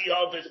Rashi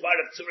holds as part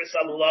of Tzuras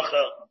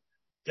HaMalacha,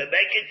 to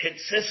make it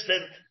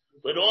consistent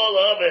with all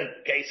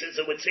other cases.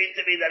 It would seem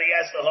to me that he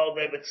has to hold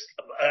that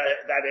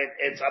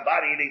it's a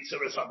body needs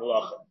Tzuras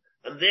HaMalacha.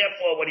 And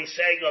therefore, what he's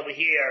saying over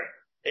here,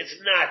 it's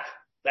not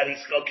that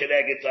he's go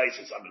Keneged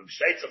Taisus. I mean,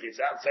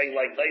 he's not saying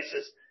like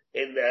Taisus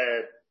in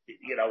the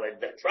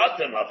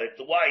frontum of it,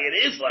 to why it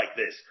is like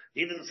this.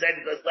 He didn't say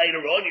because later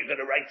on you're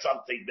going to write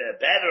something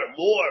better,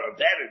 more or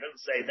better. He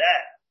didn't say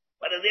that.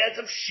 But in the end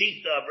of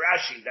Shita of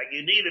Rashi, that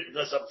you need it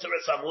because of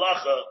Tzuras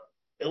HaMalacha,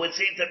 it would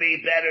seem to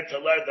be better to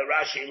learn the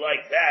Rashi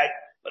like that.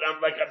 But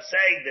I'm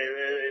saying,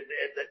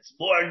 it's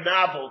more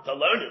novel to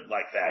learn it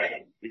like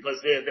that.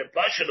 Because the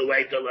Pashut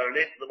way to learn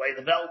it, the way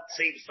the Welt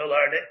seems to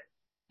learn it,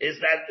 is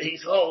that he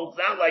holds,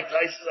 not like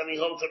Tyson, and he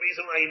holds the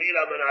reason why you need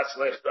Amanas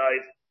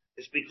Lechtaif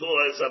is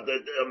because of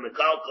the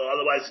Mekalko,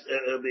 otherwise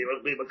it'll be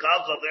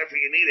Mekalko, therefore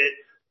you need it,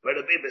 but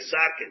it'll be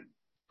Besakin.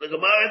 The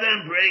Gemara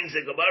then brings,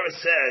 the Gemara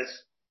says,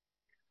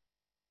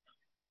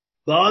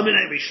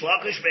 Ba'aminai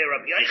Mishlakish Bei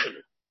Rabbi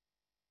Yochanan,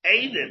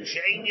 Eidim,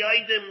 Shein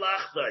Yaidim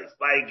Lachtaif,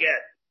 by a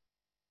get.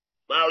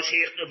 What would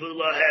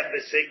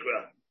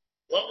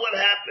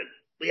happen?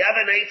 We have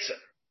an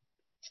Eitzah.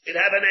 We'd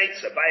have an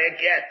Eitzah by a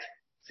get.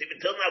 See,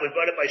 until now we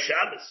brought it by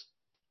Shabbos.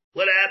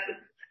 What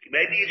happened?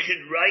 Maybe you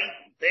should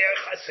write their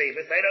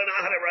Chasivas. They don't know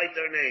how to write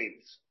their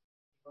names.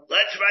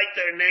 Let's write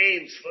their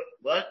names for,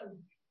 what?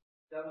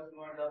 That was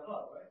more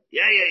Dafat, right?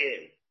 Yeah.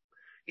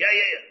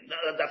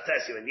 No, Daf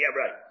Tesiman. Yeah,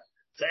 right.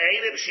 So,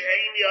 Eidim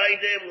Shein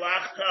Yaidim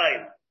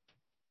Lachtaim.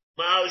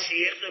 Ma'al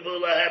Sheyichtavu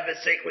Lahem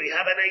B'Sik. We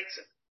have an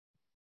Eitzah.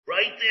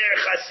 Right there,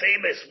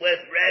 Chasimis with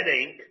red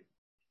ink.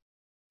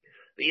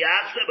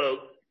 V'yachtabu,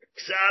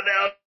 Ksav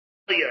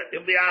Elya,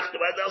 in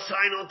V'yachtabu, they'll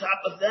sign on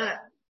top of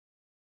that.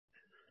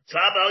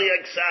 Ksav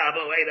Elya, Ksav,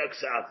 Oeda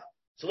Ksav.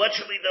 So what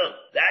should we do?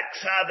 That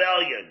Ksav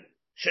Elya,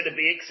 should it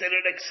be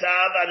considered a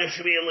Ksav and it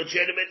should be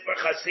illegitimate for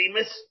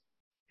Chasimis?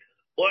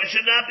 Or it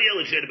should not be a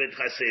legitimate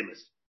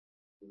Chasimis?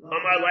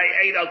 Omar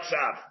Lei Edo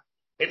Ksav.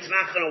 It's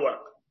not going to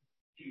work.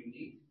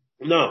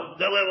 No.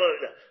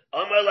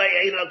 Omar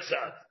Lei Edo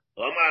Ksav.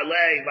 Omar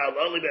Lei,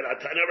 Maloli ben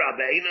Atana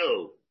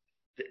Rabbeinu.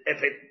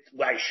 If it,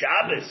 by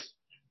Shabbos,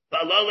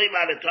 Maloli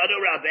ben Atana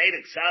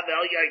Rabbeinu, Ksav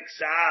Elya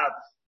Ksav,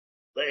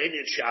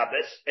 Le'inyan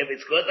Shabbos. If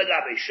it's good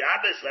Lagabe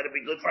Shabbos, let it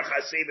be good for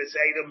Chasimis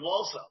Eidim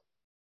also.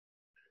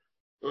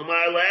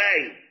 Omar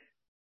Lei,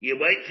 You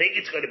might think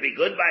it's going to be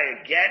good by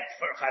a get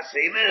for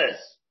chasimas.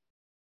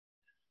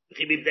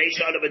 You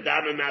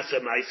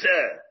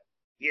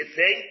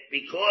think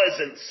because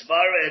in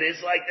Svara it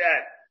is like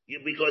that.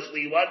 Because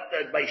we want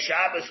that by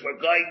Shabbos we're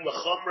going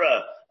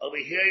l'chumra. Over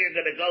here you're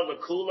going to go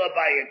l'kula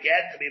by a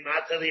get to be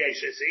matali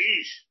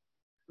eishesish.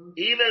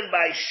 Even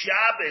by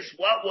Shabbos,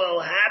 what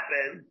will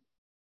happen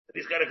if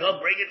he's going to go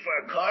bring it for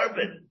a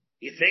carbon?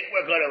 You think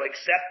we're going to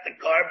accept the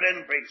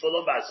carbon, bring full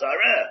of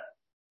bazara?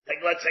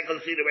 Let's take a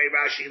look see the way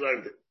Rashi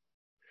learned it.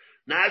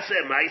 Nase,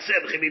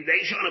 Maiseb,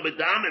 Chimideshon of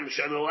Adamim,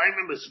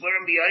 Shanolayim,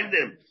 Bespurim behind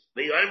him.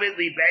 Beyoimid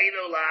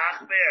Libeino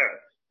Lachber.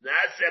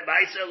 Nase,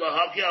 Maiseb,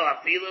 Lahokyo,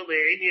 Afilu,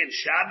 Leinian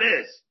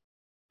Shabbos.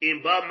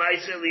 Imba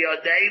Maiseb,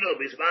 Liodeino,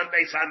 Bisman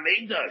Beis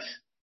Hamikdash.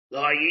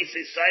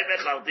 Lahayisi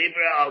Saimech, Al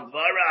Dibra, Al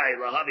Dvarai,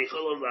 Lahavi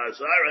Chulun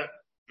Lazara.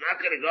 Not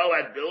going to go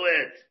and do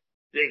it.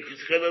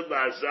 Chulun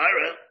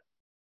Lazara.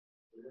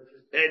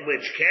 In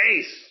which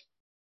case,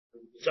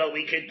 so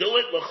we can do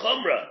it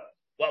l'chumra.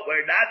 But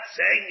we're not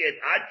saying it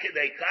ad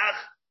kedei kach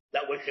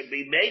that we can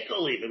be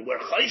makel even. We're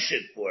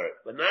chayshid for it,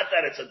 but not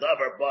that it's a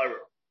davar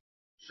baruch.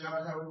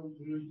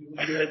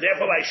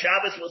 Therefore, by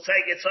Shabbos we'll say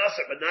it's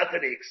usher, but not to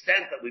the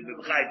extent that we've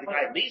been chayv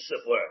misa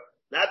for it.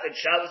 Not that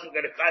Shabbos we're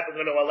going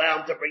to allow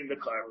him to bring the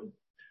carbon.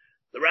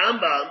 The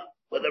Rambam,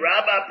 when the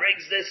Rambam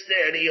brings this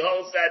in, he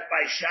holds that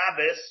by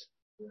Shabbos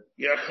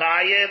you're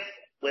chayiv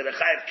with a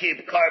chayiv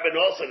keep carbon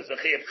also. There's a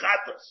chayiv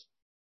chatos.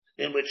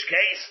 In which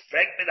case,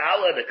 Frank bin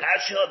Allah, the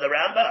Kasha, the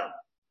Rambam,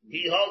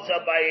 he holds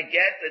up by a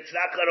get, it's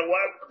not going to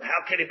work.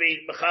 How can it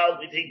be Mechal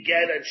between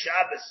get and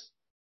Shabbos?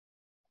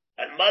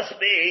 It must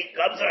be,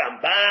 comes a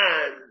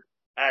Ramban,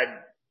 and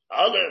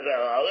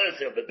others,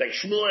 but the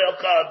Shmuel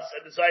comes,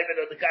 and the Simon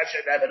of the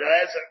Kasha, and Evan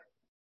Ezer,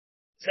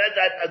 said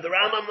that the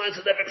Rambam learns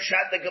a different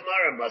shot the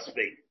Gemara must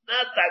be.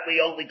 Not that we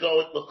only go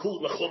with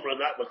L'chumra,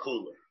 not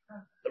L'chula.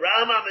 The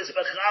Rambam is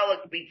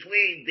Mechal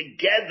between the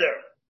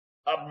gather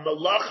of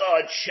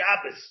Malacha and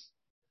Shabbos,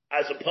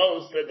 as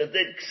opposed to the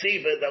Din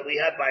Ksiva that we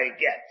have by a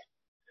get.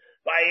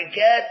 By a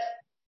get,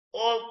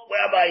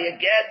 by a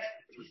get,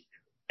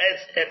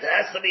 it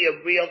has to be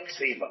a real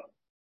Ksiva.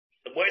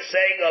 We're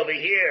saying over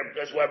here,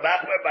 because we're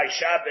bachmer by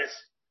Shabbos,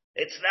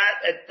 it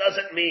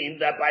doesn't mean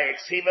that by a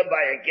Ksiva,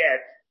 by a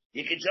get,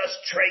 you can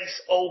just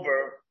trace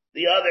over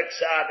the other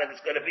Ksav and it's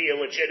going to be a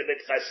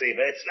legitimate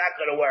Chasiva. It's not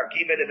going to work,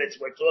 even if it's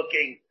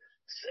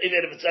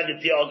under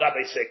Diol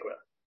Gabe Sikra.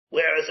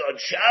 Whereas on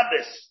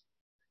Shabbos,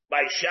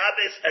 by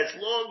Shabbos, as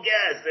long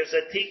as there's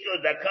a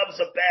tikkun that comes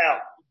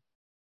about,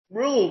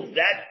 prove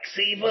that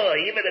ksiva,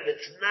 even if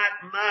it's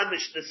not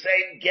mamish the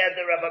same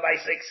gather of a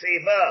Maaseh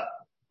ksiva,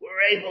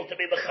 we're able to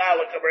be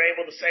mechalik, and we're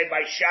able to say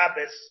by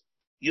Shabbos,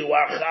 you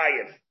are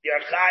chayiv.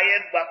 You're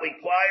chayiv, what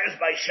requires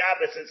by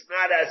Shabbos is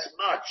not as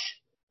much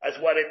as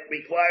what it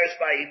requires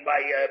by a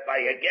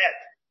get.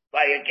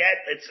 By a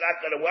get, it's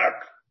not going to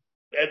work.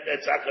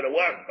 It's not going to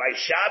work. By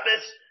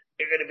Shabbos,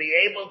 you're going to be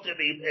able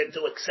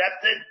to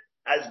accept it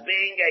as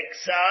being a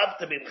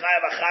ksav, to be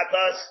chayav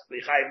achatas,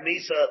 be chayav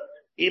misa,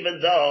 even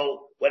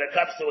though when it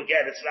comes to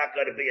again, it's not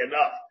going to be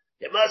enough.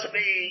 It must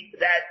be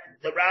that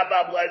the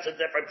Rambam learns a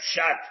different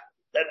shot.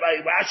 That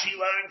by Rashi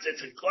learns,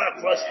 it's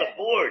across the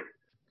board.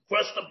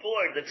 Across the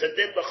board, it's a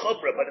din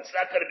l'chumra, but it's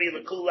not going to be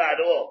l'kula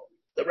at all.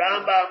 The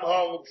Rambam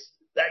holds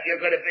that you're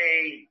going to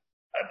be,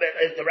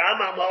 the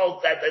Rambam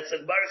holds that the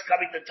Gemara is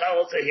coming to tell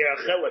us here a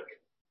chilik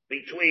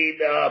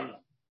between,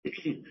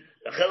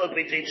 a chiluk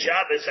between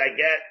Shabbos, I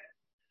get.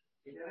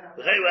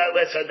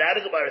 So that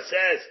Gemara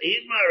says, this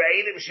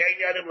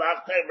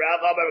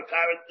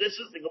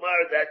is the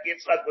Gemara that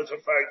Yitzchak was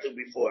referring to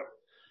before.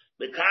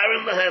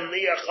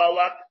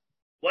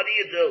 What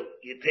do?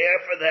 You tear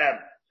for them.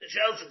 It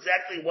shows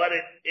exactly what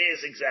it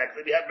is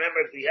exactly.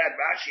 Remember, if we had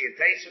Rashi and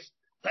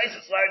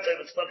Taisus learns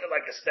that it's looking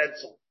like a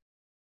stencil.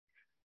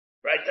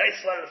 Right?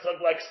 Taisus learns it's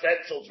looking like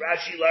stencils.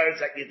 Rashi learns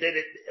that you did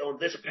it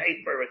on this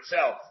paper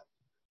itself.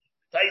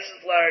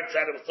 Taisus learns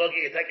that it was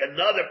looking, you take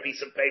another piece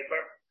of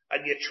paper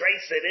and you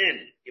trace it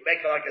in. You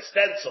make it like a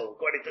stencil,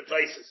 according to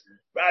Taisus.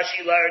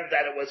 Rashi learned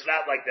that it was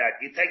not like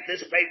that. You take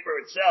this paper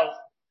itself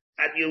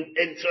and you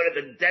sort of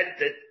indent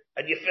it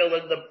and you fill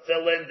in the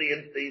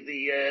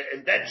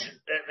indentation,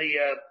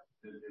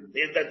 the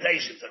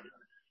indentations of it.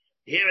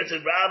 Here it's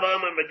in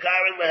Rambam and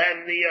Mekarin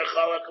lehem niyah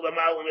chalak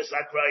l'mal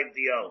u'nisakrayim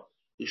diyo.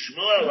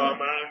 U'shmuel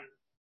Omar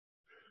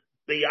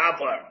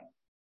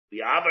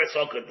b'yavar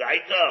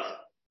sokaдаitach.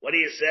 What do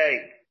you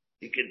say?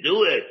 You can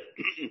do it.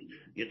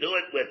 You do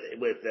it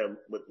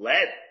with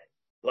lead.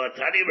 But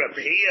Tani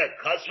Rabhiya,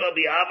 Kasva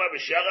b'yavar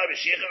b'shara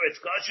b'shicha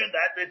v'tzkosha,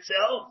 that in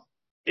itself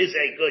is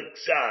a good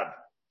ksav.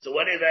 So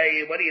what are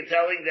you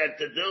telling them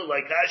to do?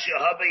 Like Asha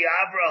haba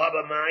yavra,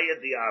 haba maya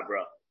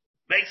diavra.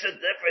 Makes a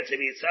difference if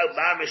you sell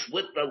mamish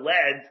with the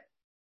lead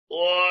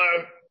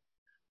or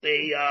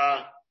the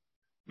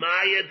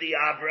maya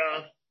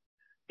diavra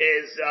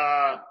is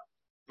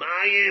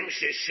mayim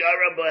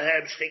sheshara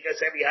bohem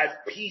shchikas. He has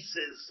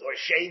pieces or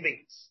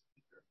shavings.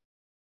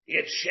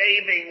 It's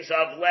shavings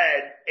of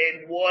lead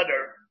in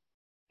water.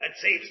 It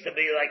seems to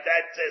be like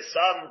that's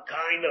some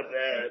kind of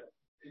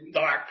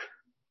dark.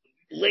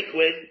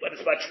 liquid, but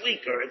it's much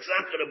weaker. It's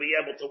not going to be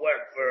able to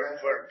work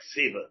for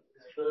Siva.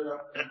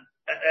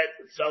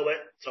 So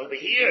over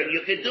here,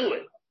 you can do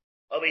it.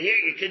 Over here,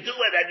 you can do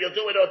it, and you'll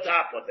do it on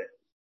top of it.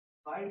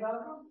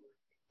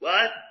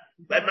 What?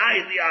 But my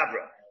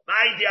diabra,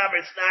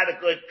 it's not a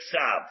good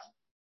ksav.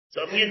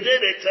 So if you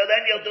did it, so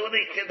then you'll do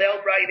it,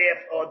 they'll write it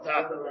on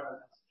top of it.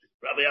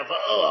 Rabbi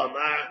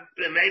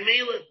May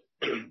Milan.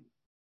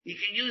 You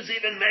can use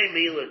even May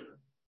Milan.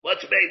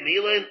 What's May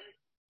Milan?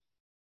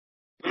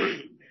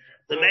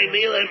 The May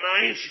Milan,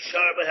 mine,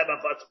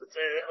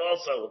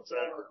 also, it's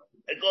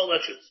a gold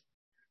lectures.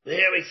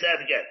 Here he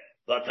said again,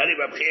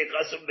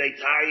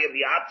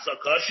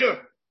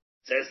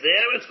 says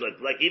there, it's good.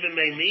 Like even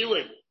May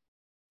Milan,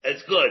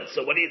 it's good.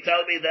 So what do you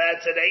tell me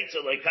that's an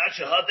eitzah? Like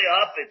kasha hade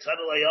hafetz,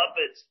 hadalei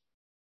hafetz.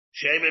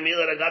 Shame May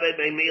Milan, I got it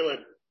May Milan.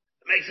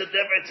 It makes a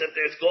difference if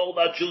there's gold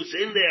nut juice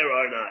in there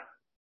or not.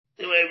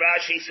 Anyway,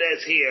 Rashi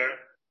says here,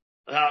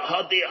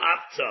 hade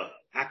hafetz,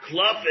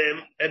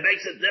 haklafim, it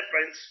makes a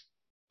difference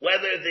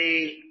whether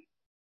the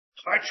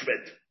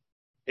parchment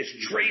is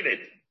treated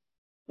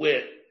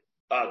with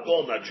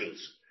gold nut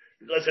juice.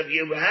 Because if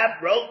you're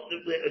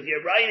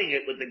writing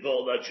it with the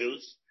gold nut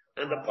juice,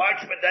 and the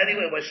parchment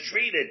anyway was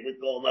treated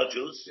with gold nut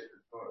juice,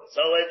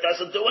 so it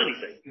doesn't do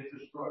anything.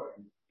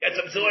 It's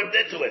absorbed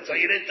into it. So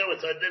you didn't do it,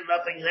 so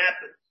nothing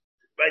happened.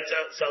 Right?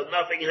 So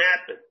nothing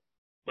happened.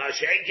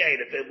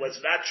 Mashenkein, if it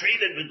was not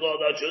treated with gold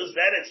nut juice,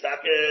 then it's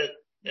not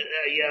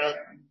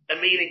a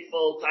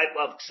meaningful type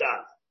of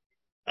ksav.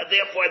 And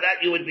therefore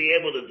that you would be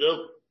able to do.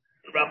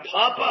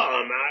 Rapapa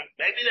Amar,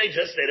 maybe they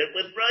just did it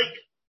with reik.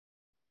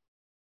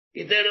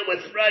 You did it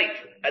with reik,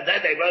 and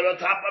then they wrote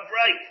on top of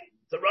reik.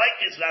 The reik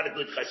is not a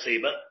good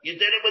chasiba. You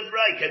did it with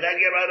reik, and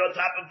then you wrote on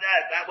top of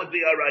that. That would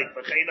be all right.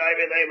 For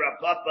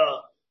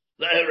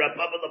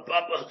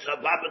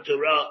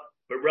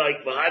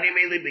reik, but how do you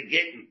mean by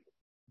Gittin?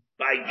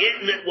 By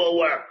Gittin it will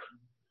work.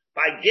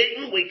 By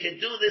Gittin we can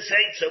do this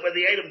eitzah where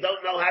the Adam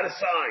don't know how to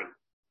sign.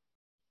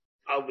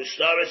 Al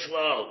Bishtaris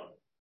Lo.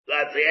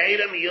 That the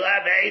Adam, you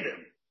have Adam,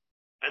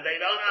 and they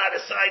don't know how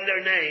to sign their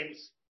names.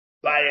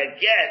 By a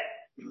get,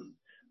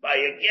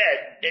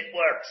 it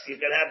works. You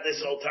can have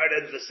this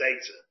alternative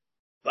eitzah,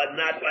 but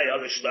not by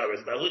other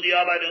shtaris. Now, who the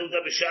Amad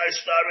Uda Bishar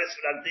shtaris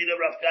Ramdina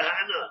Rav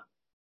Kahana?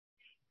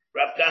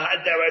 Rav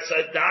Kahana, there was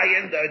a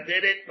dayan that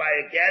did it by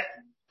a get,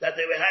 that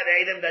they had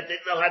Adam that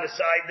didn't know how to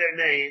sign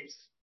their names.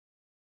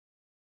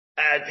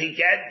 And he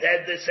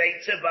did this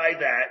eitzah by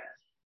that.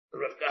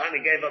 Rav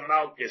Kahana gave a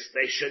malchus.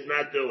 They should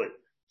not do it.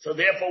 So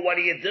therefore, what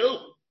do?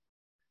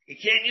 You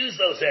can't use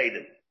those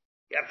Adam.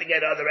 You have to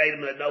get other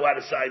Adam that know how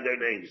to sign their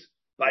names.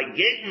 By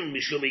Gittin,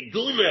 Mishumi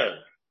Guna.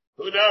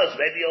 Who knows?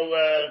 Maybe you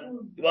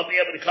won't be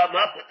able to come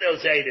up with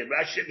those Adam.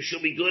 Rashi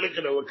Mishumi Guna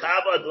can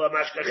Lakaba, do a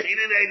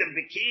Mashkachinin Adam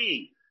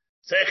Biki.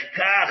 Sech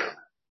Kach.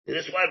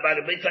 This one, by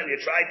the meantime, you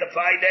try to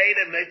find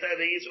Adam, meantime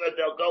the Israel,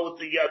 they'll go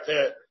to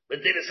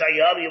Medina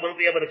Sayyam, you won't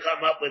be able to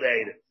come up with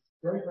Adam.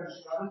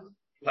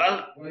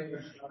 Huh?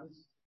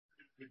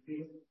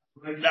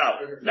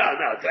 No,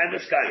 time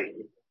is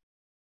coming.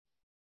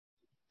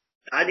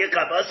 Anya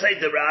Kabasai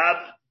the Rab,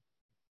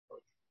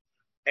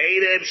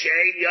 Adam,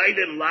 Shane,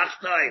 Yaidim, last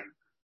time.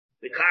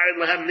 The Karin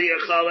Lahem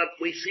Niyachalak,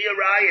 we see a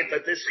riot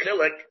that this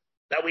chilek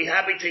that we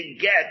happen to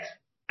get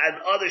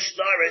and other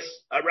stars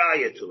a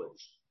riot to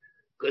it.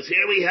 Because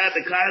here we have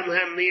the Karin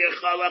Lahem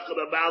Niyachalak of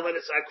the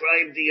Baladis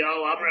Akraim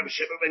Dio, Amram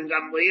Shipper ben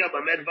Gamliel,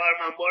 Bamedvar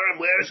Mamorim,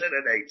 where is it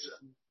an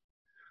Eitzah?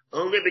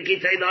 Only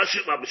Begitei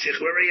Nashim,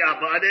 Abshichwari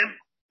Avadim,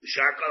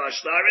 Sharkal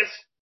Ashtaris,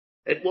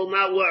 it will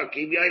not work.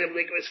 If Yaidim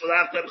Likris will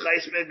have to have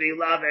Chaisman, we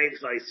love Ein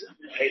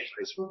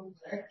Chaisman.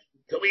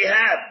 So we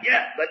have,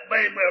 but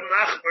we're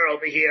Machmer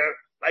over here,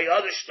 by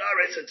other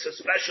stars, it's a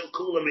special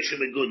Kula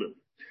Mishamigunim.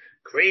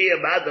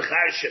 Kriya Bad the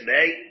Char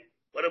Shemei,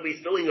 what are we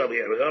doing over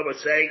here? We're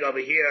saying over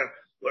here,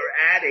 we're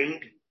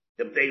adding,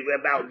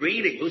 about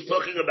reading. Who's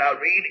talking about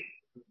reading?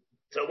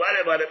 So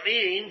what it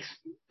means,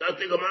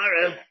 Dr.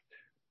 Gemara,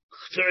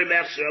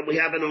 we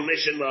have an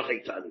omission,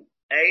 Machitani.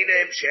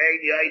 Eidim,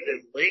 Shane,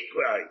 Yaidim,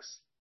 Likrais.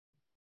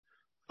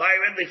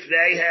 Byron,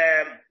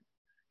 Lifneihem,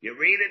 you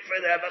read it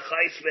for them,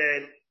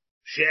 Chaisman,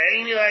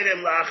 Shane,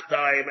 Yaidim,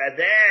 Lachtaim, and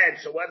then,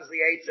 so what is the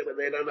eitzah when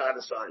they don't know how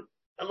to sign?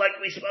 And like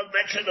we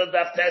mentioned on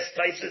that test,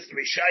 Taisus, the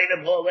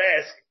Rishayim will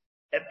ask,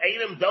 if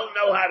Eidim don't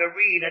know how to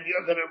read and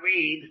you're going to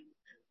read,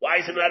 why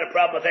is it not a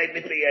problem with Eid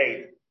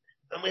Mitri?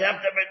 And we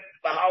have different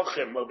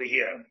Bahalchim over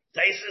here.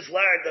 Taisus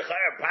learned the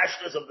Chayar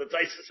Pashtas of the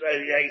Taisus,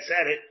 he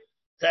said it,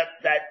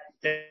 that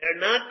they're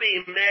not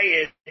being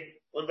made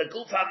on the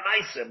Gufa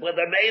Maisa. When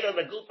they're made on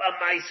the Gufa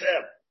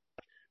Maisa,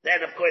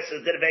 then of course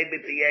it's going to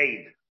be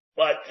aid.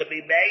 But to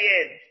be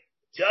made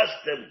just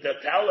to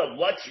tell them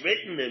what's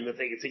written in the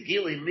thing, it's a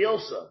Gili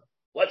Milsa.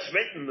 What's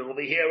written over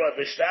here on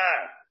the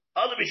star.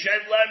 Other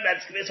Mishem learned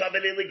that's Knis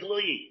HaBenili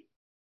Glui.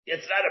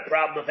 It's not a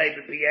problem of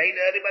Haven PA.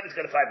 Anybody's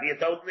going to find it. You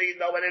don't need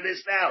know what it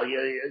is now.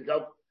 You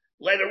go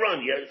later on.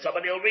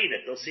 Somebody will read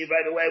it. They'll see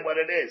right away what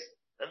it is.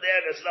 And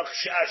there's no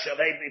chash of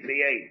Haven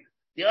PA.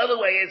 The other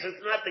way is it's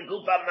not the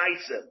Gufa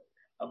Maisa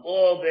of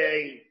all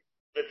the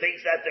the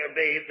things that the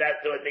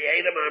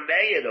Adam are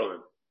made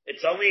on.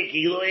 It's only a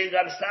Gilui, you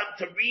gotta stop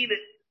to read it.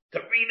 To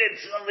read it,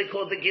 it's only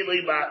called the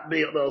Gilui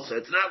also.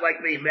 It's not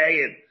like being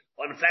made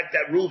on the fact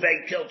that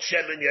Reuven killed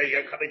Shimon,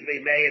 you're coming to be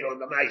made on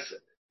the Maisa.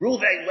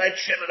 Reuven lent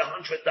Shimon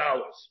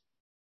 $100.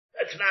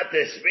 That's not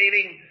this.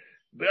 Reading,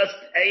 just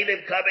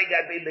Adam coming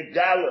and being the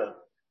Gala.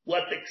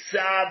 What the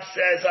Ksav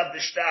says of the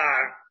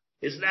star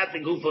is not the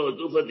Gufa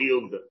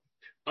Diugda.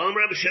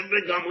 Amram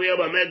Shimon Gamliel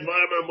Ahmed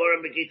Varma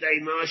Moram Begitay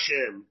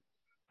Nashim.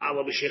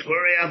 Ala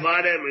B'Shechurei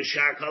Avadim and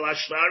Shakal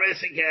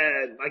Ashlaris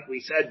again. Like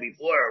we said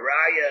before, a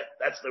Raya,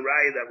 that's the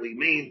Raya that we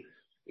mean.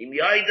 In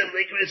Yaidim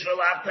Likris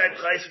Velaptime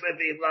Chaisma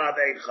Vivla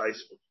Vein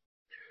Chaisma.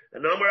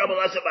 And Amram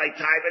Abelasa by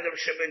Taivan of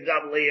Shimon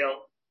Gamliel.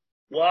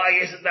 Why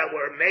is it that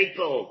we're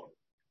maple?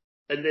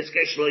 In this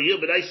case, but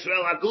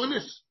Israel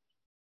Agunis.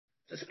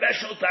 It's a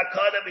special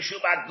takana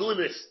mishum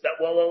agunis that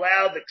will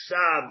allow the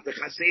ksav, the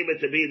chasima,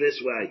 to be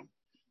this way.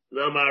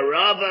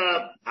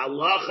 Namarava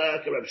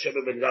halacha Reb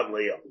Shimon ben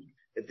Gamliel.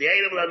 If the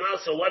Adam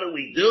Lanasa, what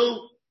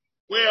do?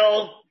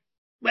 We'll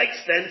make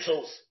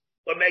stencils.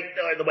 We'll make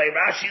the way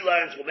Rashi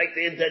learns. We'll make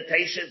the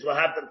indentations. We'll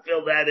have them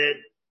fill that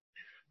in.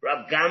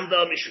 Rav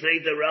Gamda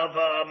Mishnei de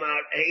Rava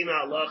Amar Ein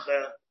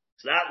halacha.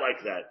 It's not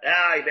like that.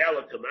 Ay,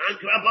 Bela Kaman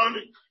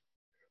Krabani.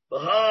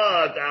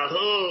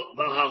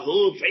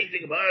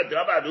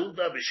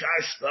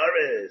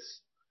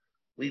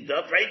 We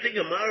did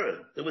Gemara.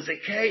 There was a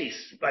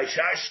case by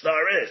Shar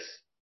Staris.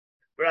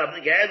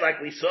 Again,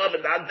 like we saw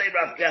Benagde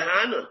Rav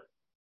Kahana.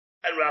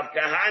 And Rav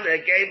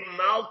Kahana gave him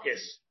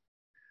Malchus.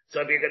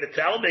 So if you're going to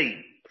tell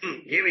me,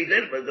 here he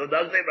did, but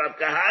Benagde Rav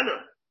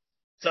Kahana.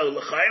 So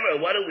L'chaira,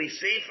 what do we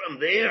see from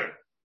there?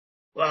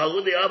 Well,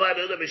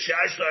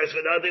 B'Shar Staris,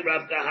 Benagde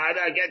Rav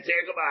Kahana, again,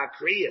 take about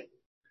Kriya.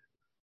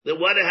 Then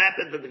what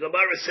happened that the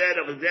Gemara said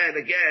over there, and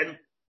again,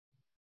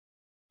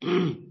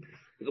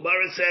 the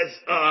Gemara says,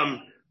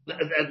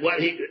 that what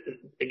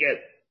again,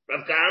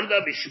 Rav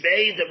Kahana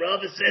Bishmei, the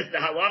Rav says the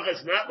halacha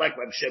is not like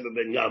Rav Shimon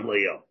ben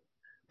Gamliel,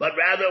 but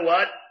rather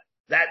what?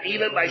 That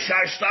even by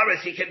Shar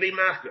Staris, he can be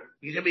macher.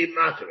 You can be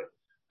macher.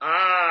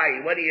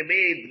 What do you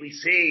mean? We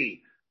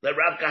see that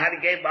Rav Kahana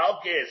gave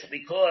Malchus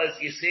because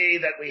you see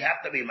that we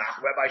have to be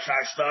macher by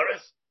Shar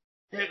Staris.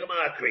 Take him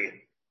out, Kriya.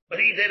 But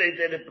he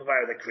didn't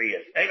provide the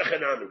Kriya.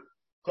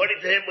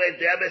 According to him, when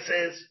Debba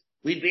says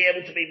we'd be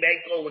able to be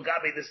Mekel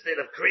Lagabi the state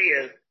of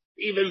Kriya,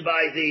 even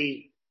by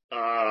the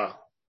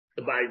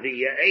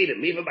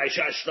Adam, even by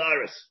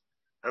Shashtaris.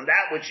 And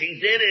that which he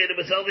did it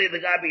was only the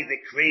Gabi,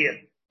 the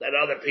Kriya, that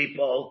other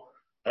people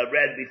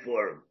read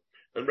before him.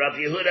 And Rav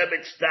Yehuda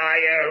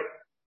Mitzdayer,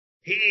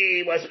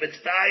 he was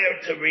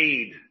Mitzdayer to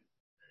read.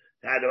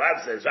 And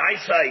Rav says,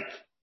 eyesight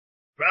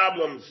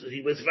problems,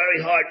 he was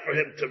very hard for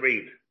him to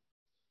read.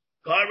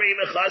 Kari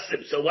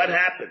Mechasim. So what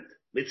happened?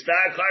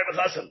 Mitzvah Kari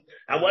Mechasim.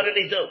 And what did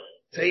he do?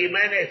 So he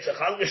meant it's a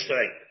hunger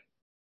strike.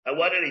 And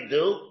what did he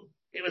do?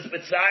 He was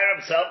mitzvah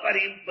himself, but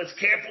he was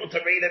careful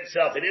to read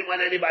himself. He didn't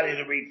want anybody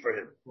to read for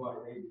him.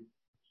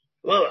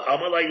 Well,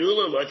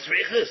 Amalayula, let's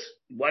read this.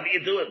 What do you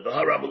do? The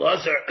Rabbi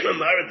Moshe,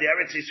 Mara the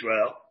Eretz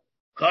Israel,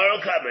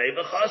 Karl Kamei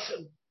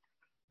Mechasim.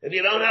 If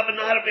you don't have a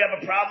knot, if you have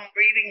a problem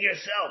reading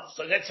yourself,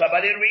 so get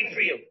somebody to read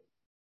for you.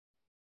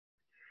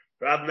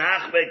 Rav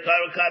Nachman,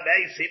 Karl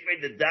Kamei,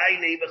 Sifri the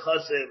Daini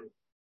Mechasim.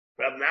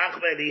 Rav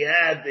Nachman, he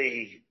had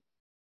the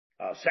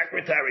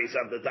secretaries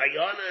of the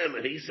Dayanim,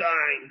 and he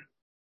signed.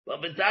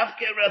 But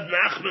B'davke Rav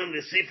Nachman,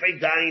 the Sifri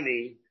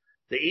Daini,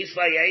 the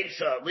Isla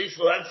Yetza, at least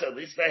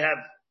they have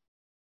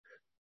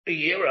a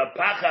year of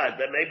pachad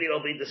that maybe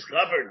it'll be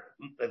discovered.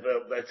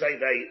 Let's say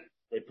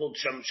they pulled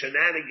some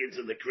shenanigans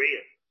in the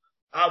Kriya.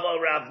 Avo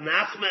Rav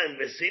Nachman,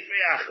 the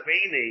Sifri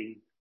Achrini,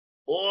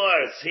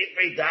 or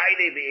Sifri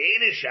Daini, the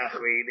Enish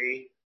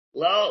Achrini,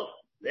 lo,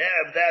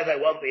 there they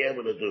won't be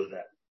able to do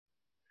that.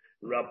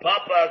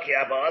 Rapapa ki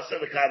abasa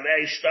the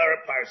kamei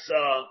shtar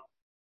parsa.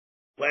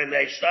 When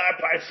the shtar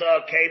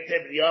parsa came to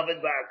the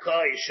Yovid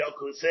Barkoi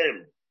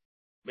Shokusim,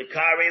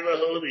 Mikari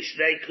lahu the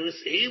Shnei Kus,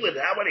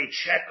 how would he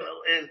check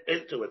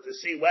into it to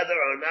see whether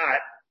or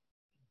not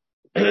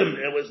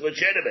it was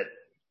legitimate?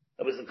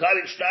 It was the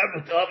Kali shtar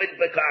with Yovid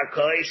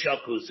Barkoi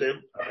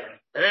Shokusim,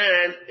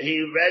 and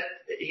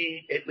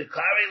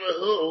Mikari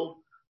lahu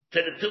to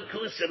the two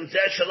Kusim,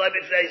 Zeh Shalom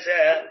Ifnei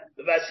Zeh,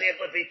 the Vasich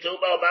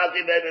Lefituba,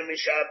 Maldi Ben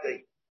Mishabdi.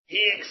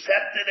 He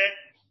accepted it,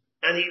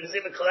 and he was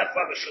even collect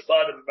from a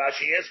Shabbat of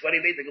Rashi. Yes, what do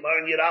you mean? The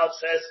Gemara in Yidal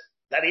says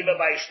that even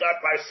by Shtar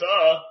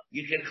Parsa,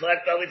 you can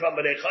collect only from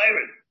B'nai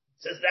Chayrin.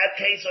 Says that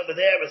case over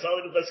there was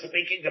only because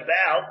speaking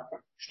about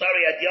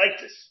Shtari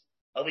Adyotis.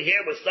 Over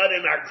here was done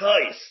in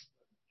Arkais.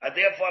 And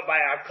therefore,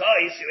 by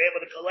Arkais, you're able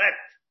to collect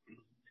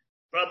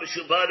from a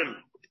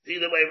Shabbatim.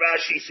 See the way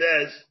Rashi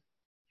says,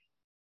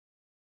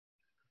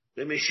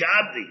 the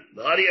Mishabdi,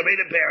 the Hari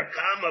Amina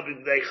Be'arkama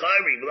B'nai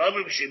Chayrin,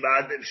 V'lovim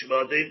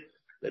Shabbatim,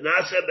 the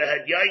Nasa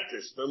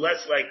Behadyitis, the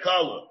less like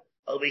Kala.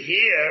 Over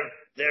here,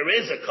 there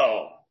is a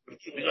call.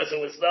 Because it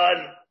was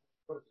done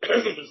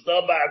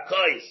by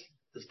Arkais.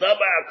 It's done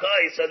by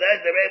Arkais, so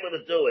then they're able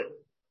to do it.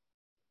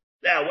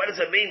 Now, what does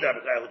it mean,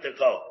 the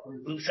call?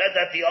 Who said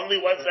that the only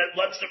ones that,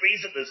 what's the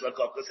reason there's no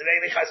call? Because the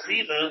Eini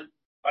Chasima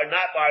are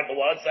not the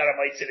ones that are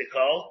Mitzi the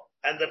call,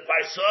 and the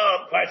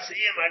Parsim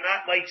are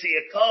not Mitzi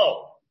a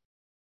call.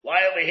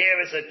 Why over here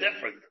is it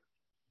different?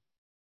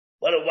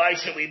 Why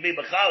should we be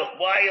B'chal?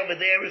 Why over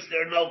there is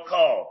there no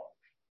call?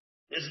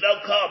 There's no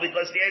call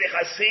because the Eini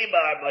Chasima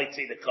are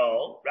Mitzi the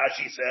call,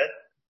 Rashi said,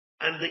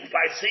 and the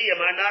Parsim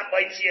are not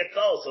Mitzi a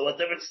call. So what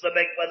difference does it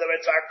make whether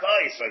it's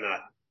Arkais or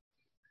not?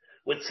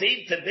 Would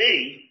seem to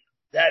be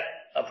that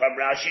from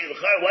Rashi,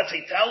 what's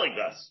he telling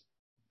us?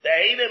 The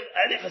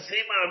Eini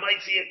Chasima are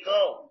Mitzi a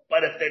call,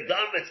 but if they're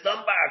done, it's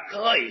done by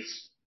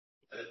Arkais.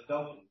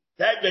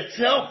 That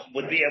itself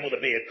would be able to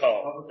be a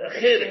call. The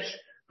Chiddush.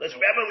 Because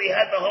remember we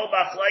had the whole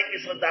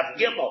Machlekes with Daf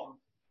Gimel.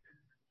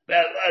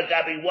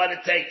 Gabi, what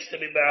it takes to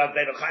be Berav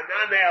Beinu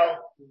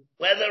Chananel,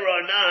 whether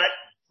or not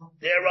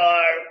there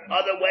are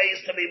other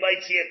ways to be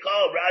Mitzi a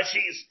call.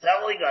 Rashi is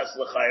telling us,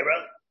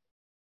 L'chaira,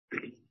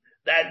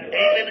 that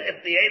even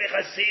if the Eini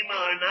Chasima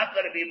are not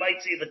going to be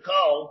Mitzi the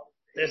call,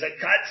 there's a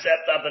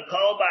concept of the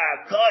call by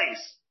a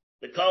kois.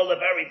 The call, the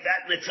very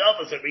that in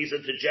itself is a reason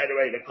to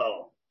generate a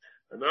call.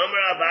 The number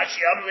of Ashi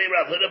Amli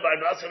Rav Huda Bar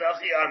Nosson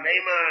Achi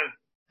Neymar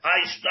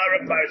Hai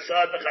Shtara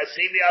Parsad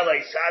Chasimi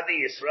Alei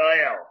Sadi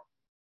Yisrael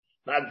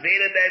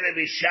Magvina Bebe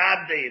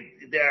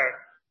Bishabdi. They're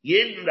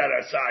Yidden that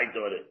are signed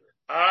on it.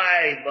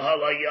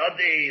 B'Hala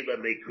Yadi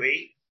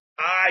L'Mikri.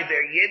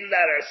 They're Yidden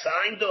that are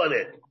signed on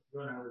it,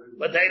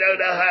 but they don't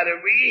know how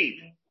to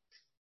read.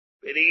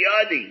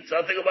 Yadi,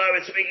 something about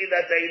it speaking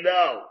that they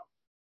know.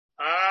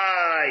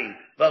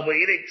 But we're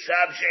eating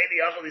Sab Shady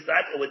Achal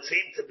Yisrael would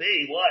seem to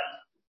be what?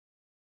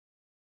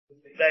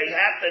 They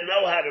have to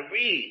know how to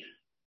read.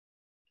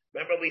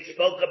 Remember we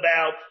spoke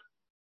about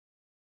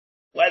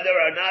whether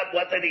or not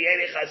what the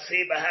Eini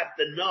Chasima have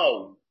to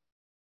know.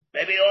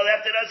 Maybe all they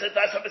have to know is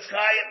that's a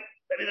Mitzchayim.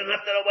 Maybe they don't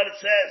have to know what it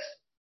says.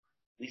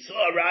 We saw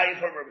a raya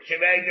from Rabbi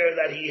Kivanger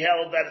that he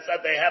held that it's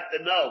not they have to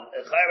know.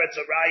 It's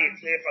a raya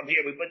clear from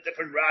here. We put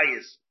different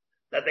rayas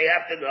that they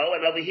have to know,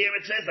 and over here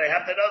it says they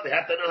have to know. They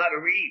have to know how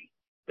to read.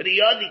 But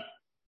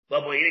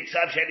but we're eating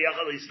Sab Shady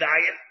Achal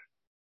Yisrael.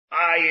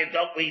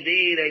 Don't we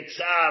need a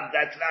tzab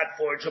that's not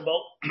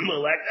forcible?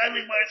 Like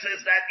only where it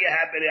says that you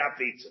have many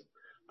apitza.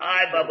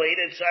 But we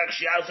need tzab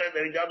shiauser that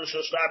we don't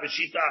shostar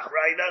b'shita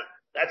achreina.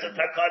 That's a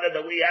takana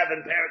that we have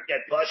in parent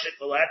get pashit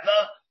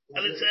v'leka,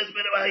 and it says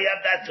minimum you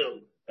have that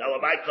too. Now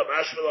I might come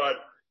ashmalon.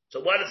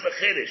 So what is the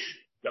chiddush?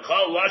 The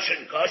chol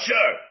lashon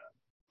kosher.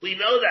 We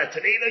know that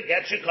Tanina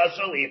gets your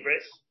kosher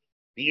libris.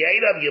 The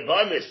eight of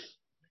Yavanis,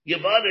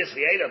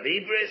 the eight of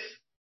Ibris,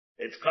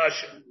 it's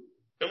kosher.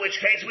 In which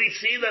case we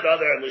see that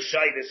other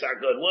Lushitis are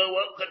good. Well,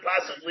 what could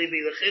possibly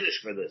be the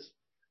chiddush for this?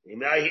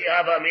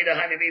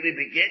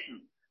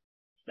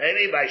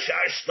 Maybe by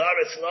Shar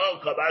Staris Lo,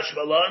 Kabash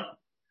Malon,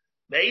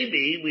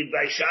 maybe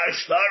by Shar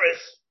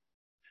Staris,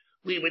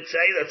 we would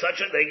say that such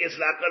a thing is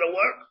not going to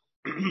work.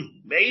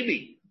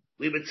 Maybe.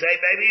 We would say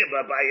maybe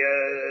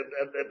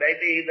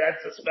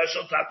that's a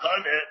special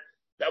takana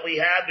that we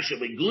have,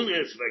 should be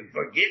gunas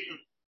for Gittin.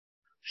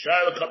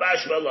 Shar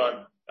Kabash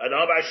Malon. And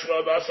Amar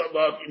Shmuel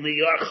Nasalot in the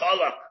Yar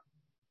Chalak.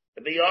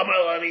 And the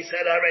Amar he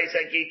said,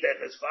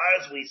 as far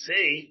as we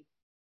see,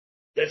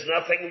 there's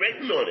nothing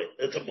written on it.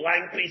 It's a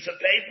blank piece of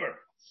paper.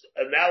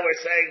 And now we're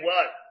saying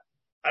what?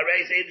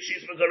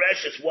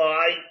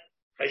 Why?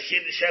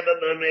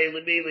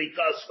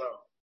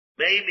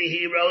 Maybe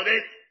he wrote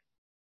it.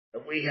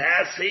 If we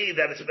see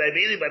that it's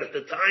maybe, but at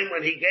the time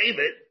when he gave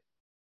it,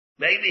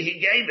 maybe he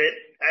gave it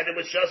and it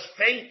was just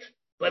faint,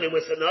 but it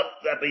was enough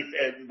but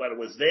it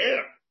was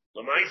there.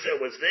 Lamaisa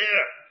was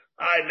there.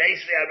 I raise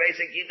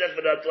Gittin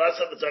for the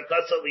Atlasam, it's a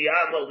Kasa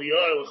Liyama,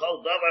 Lior,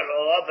 L'chol Davar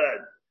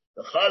Ha'oven.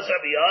 The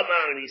Chazar B'Yama,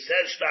 and he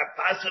said, Shtar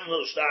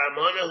Pasimhu, Shtar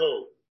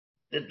Amanahu.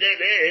 The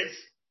din is,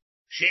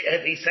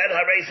 if he said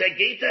Harei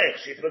Gittin,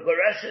 she's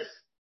Megoreshes.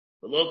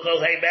 The local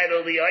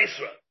Heimenu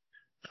Li'Isra.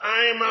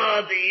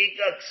 Taima the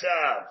Ika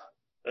Ksav.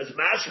 As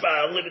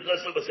mashba, only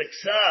because there was a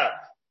Ksav.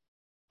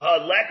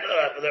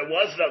 Halekha, there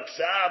was no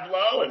Ksav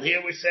lo, and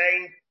here we're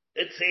saying,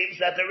 it seems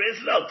that there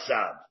is no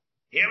Ksav.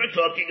 Here we're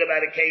talking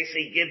about a case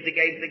he gave the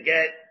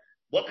get.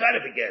 What kind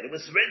of a get? It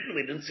was written.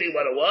 We didn't see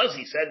what it was.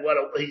 He said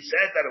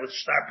that it was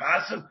shtar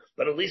pasim,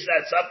 but at least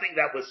that's something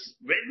that was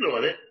written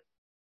on it.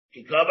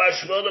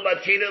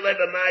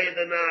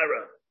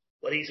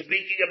 What he's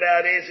speaking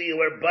about is you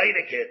were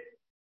baiting it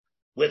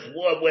with a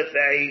way with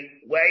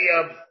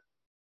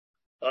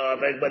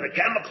a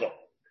chemical.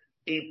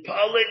 He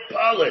pull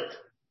it.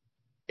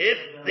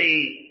 If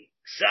the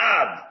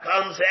sab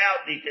comes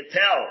out, you can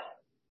tell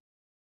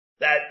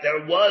that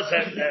there was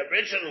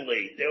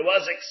originally a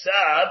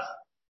ksav,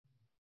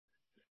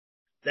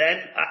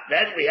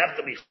 then we have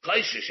to be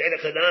chayshish,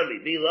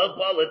 edachanami, be love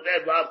ball,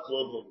 then love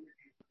klubum.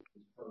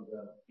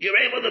 You're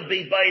able to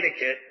be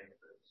baidik.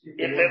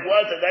 If it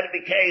wasn't, then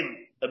it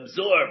became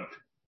absorbed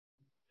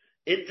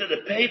into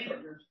the paper,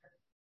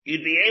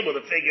 you'd be able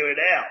to figure it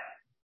out.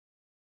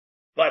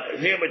 But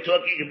here we're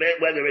talking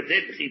about whether it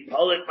did, he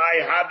pull it my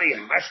hobby,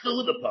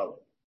 hashtu the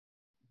pull.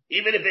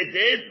 Even if it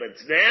did, but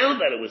it's now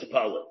that it was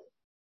pulled.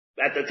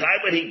 At the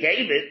time when he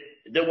gave it,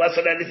 there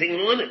wasn't anything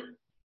on it.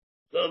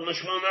 So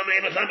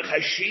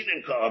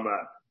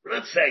we're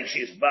not saying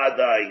she's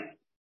vadai.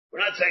 We're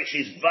not saying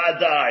she's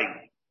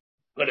vadai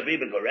going to be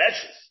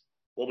Begoreshes.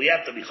 Well, we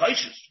have to be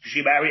chayshes. Could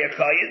she marry a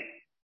kohen?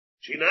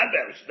 She's not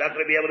married. She's not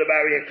going to be able to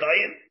marry a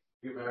kohen.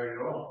 You marry at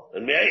all.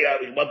 And marry,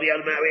 he won't be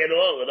able to marry at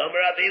all.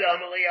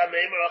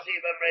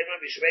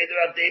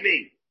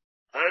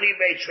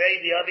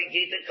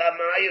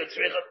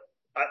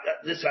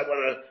 This I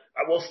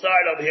will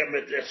start over here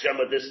with this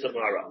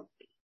tomorrow.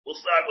 We'll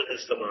start with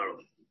this tomorrow.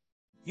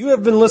 You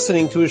have been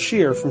listening to a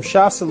shiur from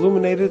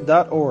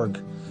shasilluminated.org.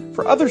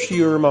 For other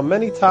shiurim on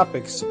many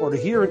topics, or to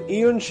hear an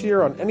Eon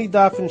shiur on any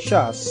daf in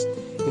Shas,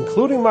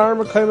 including Mareh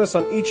Mekomos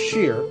on each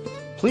shiur,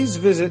 please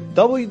visit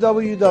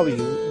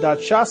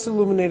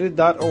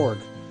www.shasilluminated.org.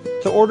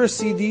 To order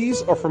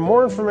CDs or for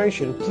more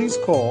information, please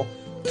call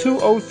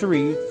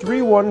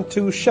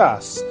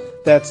 203-312-SHAS.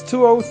 That's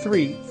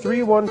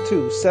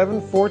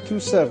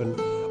 203-312-7427,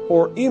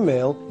 or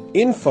email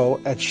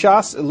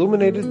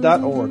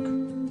info@shasilluminated.org.